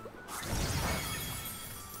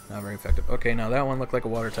 Not very effective. Okay, now that one looked like a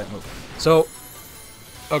water type move. So,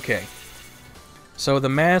 okay. So the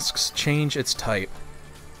masks change its type.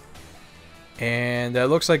 And that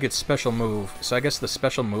looks like its special move. So I guess the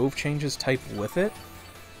special move changes type with it?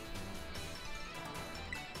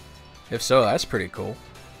 If so, that's pretty cool.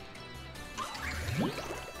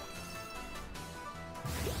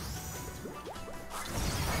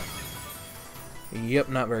 Yep,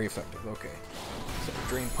 not very effective. Okay. So,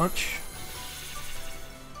 Drain Punch.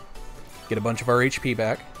 Get a bunch of our HP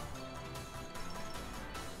back.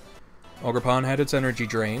 Ogerpon had its energy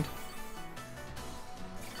drained.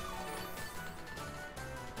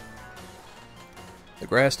 The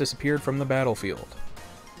grass disappeared from the battlefield.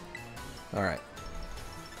 Alright.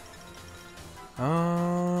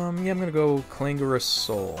 Yeah, I'm gonna go Clangorous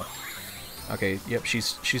Soul. Okay, yep,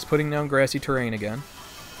 she's putting down grassy terrain again.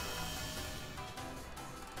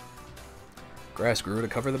 Grass grew to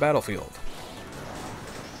cover the battlefield.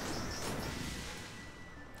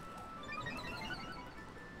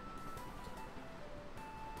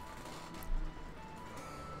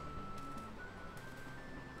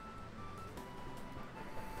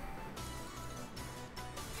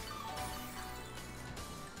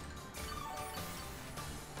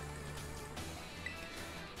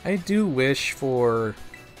 I do wish for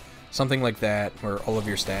something like that, where all of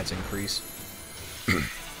your stats increase.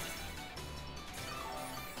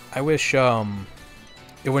 I wish it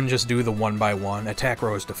wouldn't just do the 1x1, attack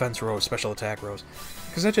rows, defense rows, special attack rows,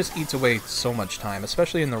 because that just eats away so much time,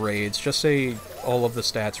 especially in the raids. Just say all of the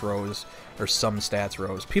stats rows, or some stats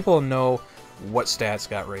rows. People know what stats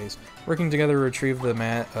got raised. Working together to retrieve the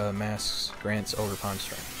masks grants Ogerpon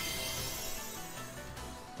strength.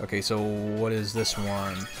 Okay, so what is this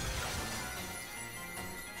one?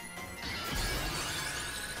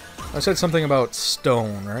 I said something about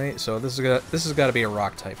stone, right? So this has got to be a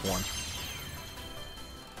rock type one.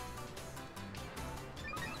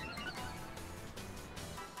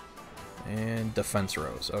 And defense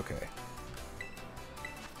rows, okay.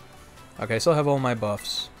 Okay, I still have all my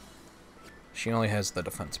buffs. She only has the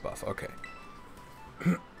defense buff, okay.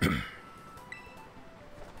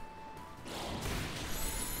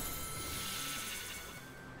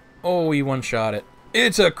 Oh, he one-shot it.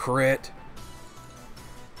 It's a crit!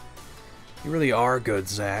 You really are good,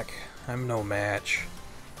 Zach. I'm no match.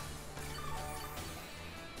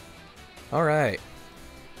 Alright.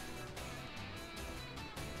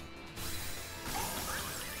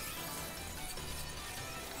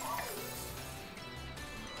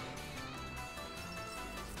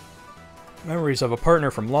 Memories of a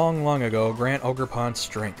partner from long, long ago grant Ogerpon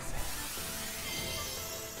strength.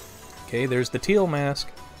 Okay, there's the Teal mask.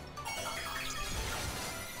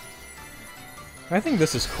 I think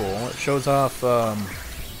this is cool. It shows off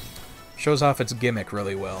its gimmick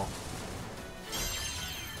really well.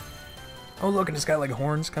 Oh look, and it's got like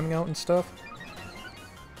horns coming out and stuff.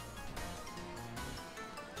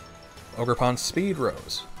 Ogerpon Speed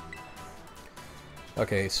Rose.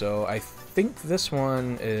 Okay, so I think this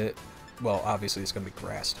one, well, obviously it's going to be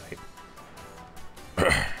grass type.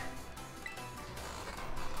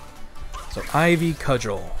 So Ivy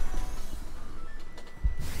Cudgel.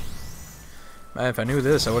 Man, if I knew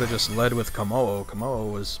this, I would have just led with Komodo. Komodo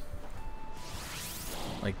was,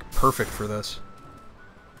 like, perfect for this.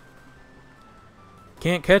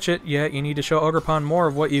 Can't catch it yet. You need to show Ogerpon more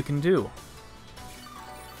of what you can do.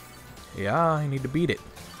 Yeah, I need to beat it.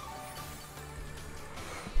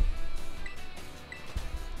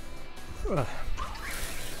 Ugh.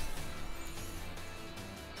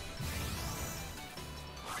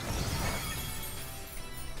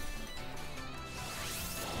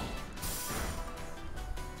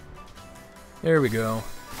 There we go.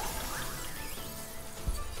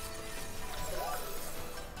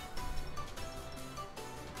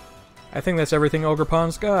 I think that's everything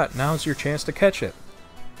Ogerpon's got. Now's your chance to catch it.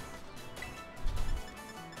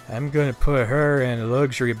 I'm gonna put her in a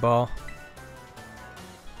luxury ball.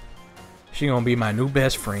 She gonna be my new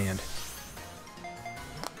best friend.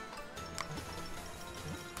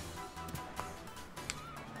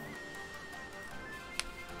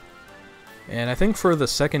 And I think for the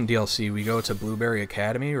second DLC, we go to Blueberry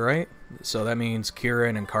Academy, right? So that means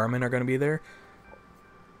Kieran and Carmen are going to be there.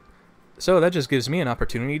 So that just gives me an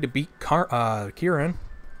opportunity to beat Kieran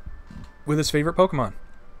with his favorite Pokemon.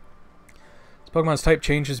 This Pokemon's type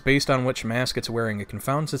changes based on which mask it's wearing. It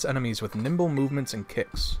confounds its enemies with nimble movements and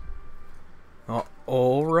kicks. Oh,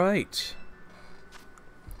 alright.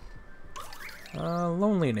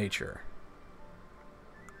 Lonely nature.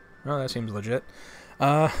 Oh, that seems legit.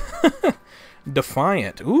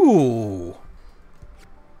 Defiant. Ooh.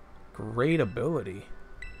 Great ability.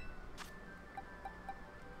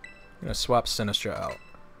 I'm gonna swap Sinistra out.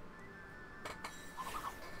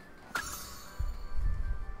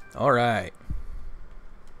 Alright.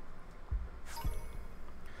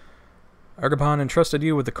 Ogerpon entrusted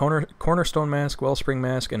you with the Cornerstone Mask, Wellspring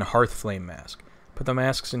Mask, and Hearth Flame Mask. Put the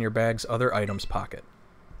masks in your bag's other items pocket.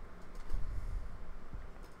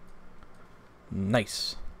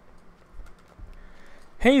 Nice.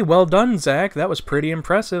 Hey, well done, Zach. That was pretty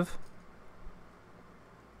impressive.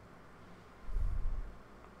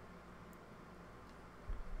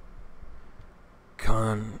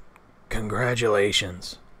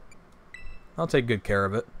 Congratulations. I'll take good care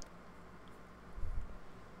of it.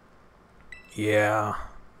 Yeah.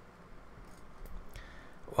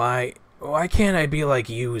 Why can't I be like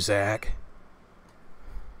you, Zach?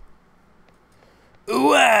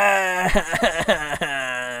 Ooh,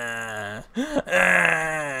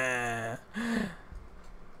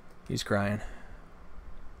 He's crying.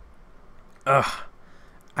 Ugh.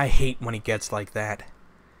 I hate when he gets like that.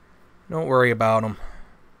 Don't worry about him.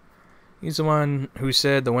 He's the one who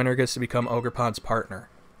said the winner gets to become Ogerpon's partner.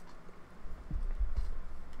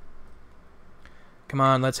 Come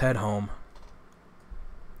on, let's head home.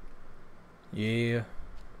 Yeah.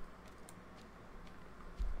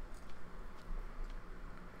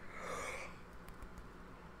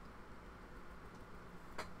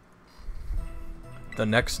 The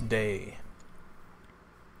next day.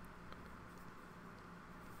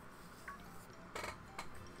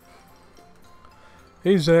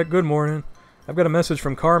 Hey Zach, good morning. I've got a message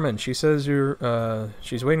from Carmen. She says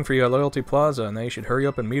she's waiting for you at Loyalty Plaza and that you should hurry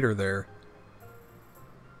up and meet her there.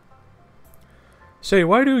 Say,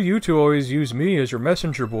 why do you two always use me as your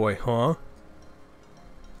messenger boy, huh?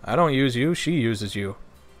 I don't use you, she uses you.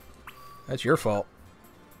 That's your fault.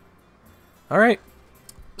 Alright.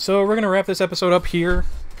 So we're going to wrap this episode up here.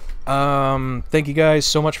 Thank you guys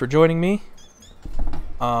so much for joining me.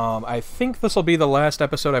 I think this will be the last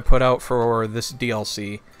episode I put out for this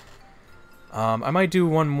DLC. I might do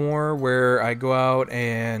one more where I go out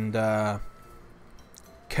and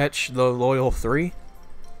catch the Loyal 3.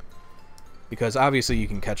 Because obviously you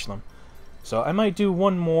can catch them. So I might do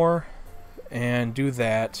one more and do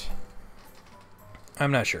that.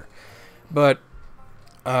 I'm not sure. But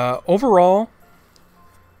overall,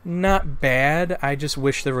 not bad. I just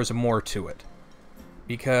wish there was more to it.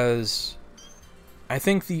 Because I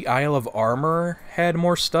think the Isle of Armor had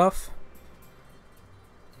more stuff.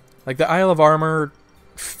 Like, the Isle of Armor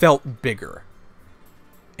felt bigger.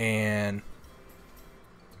 And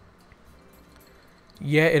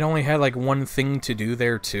yeah, it only had like one thing to do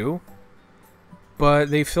there too. But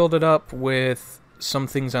they filled it up with some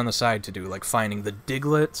things on the side to do, like finding the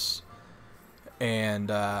Diglets. And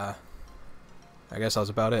I guess that was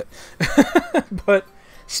about it. But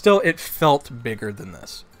still, it felt bigger than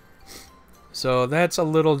this. So that's a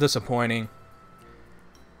little disappointing.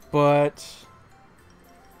 But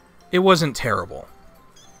it wasn't terrible.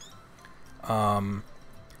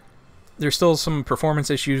 There's still some performance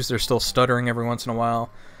issues. They're still stuttering every once in a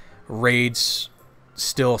while. Raids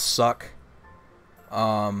still suck.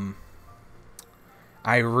 I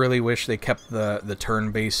really wish they kept the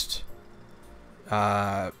turn-based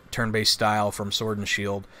style from Sword and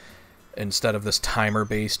Shield instead of this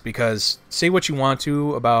timer-based, because say what you want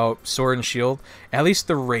to about Sword and Shield, at least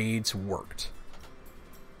the raids worked.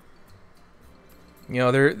 You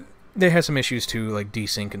know, they had some issues too, like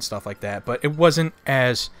desync and stuff like that, but it wasn't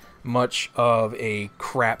as much of a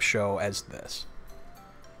crap show as this.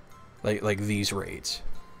 Like these raids.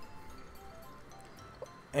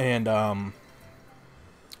 And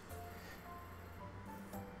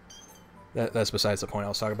that's besides the point. I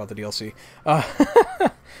was talking about the DLC.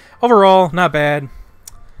 Overall, not bad.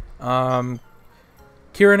 Kieran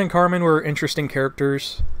and Carmen were interesting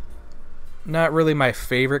characters. Not really my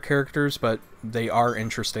favorite characters, but they are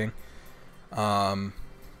interesting.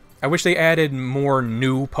 I wish they added more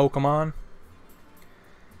new Pokemon.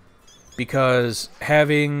 Because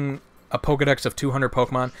having a Pokedex of 200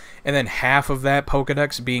 Pokemon, and then half of that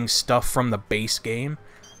Pokedex being stuff from the base game,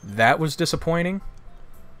 that was disappointing.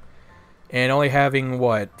 And only having,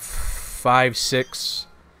 what, 5, 6,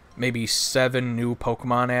 maybe 7 new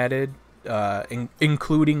Pokemon added,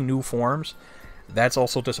 including new forms, that's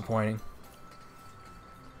also disappointing.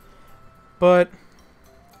 But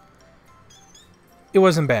it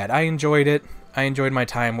wasn't bad. I enjoyed it. I enjoyed my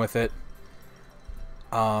time with it.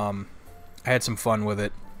 I had some fun with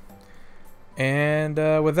it. And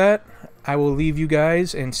with that, I will leave you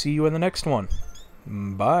guys and see you in the next one.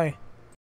 Bye.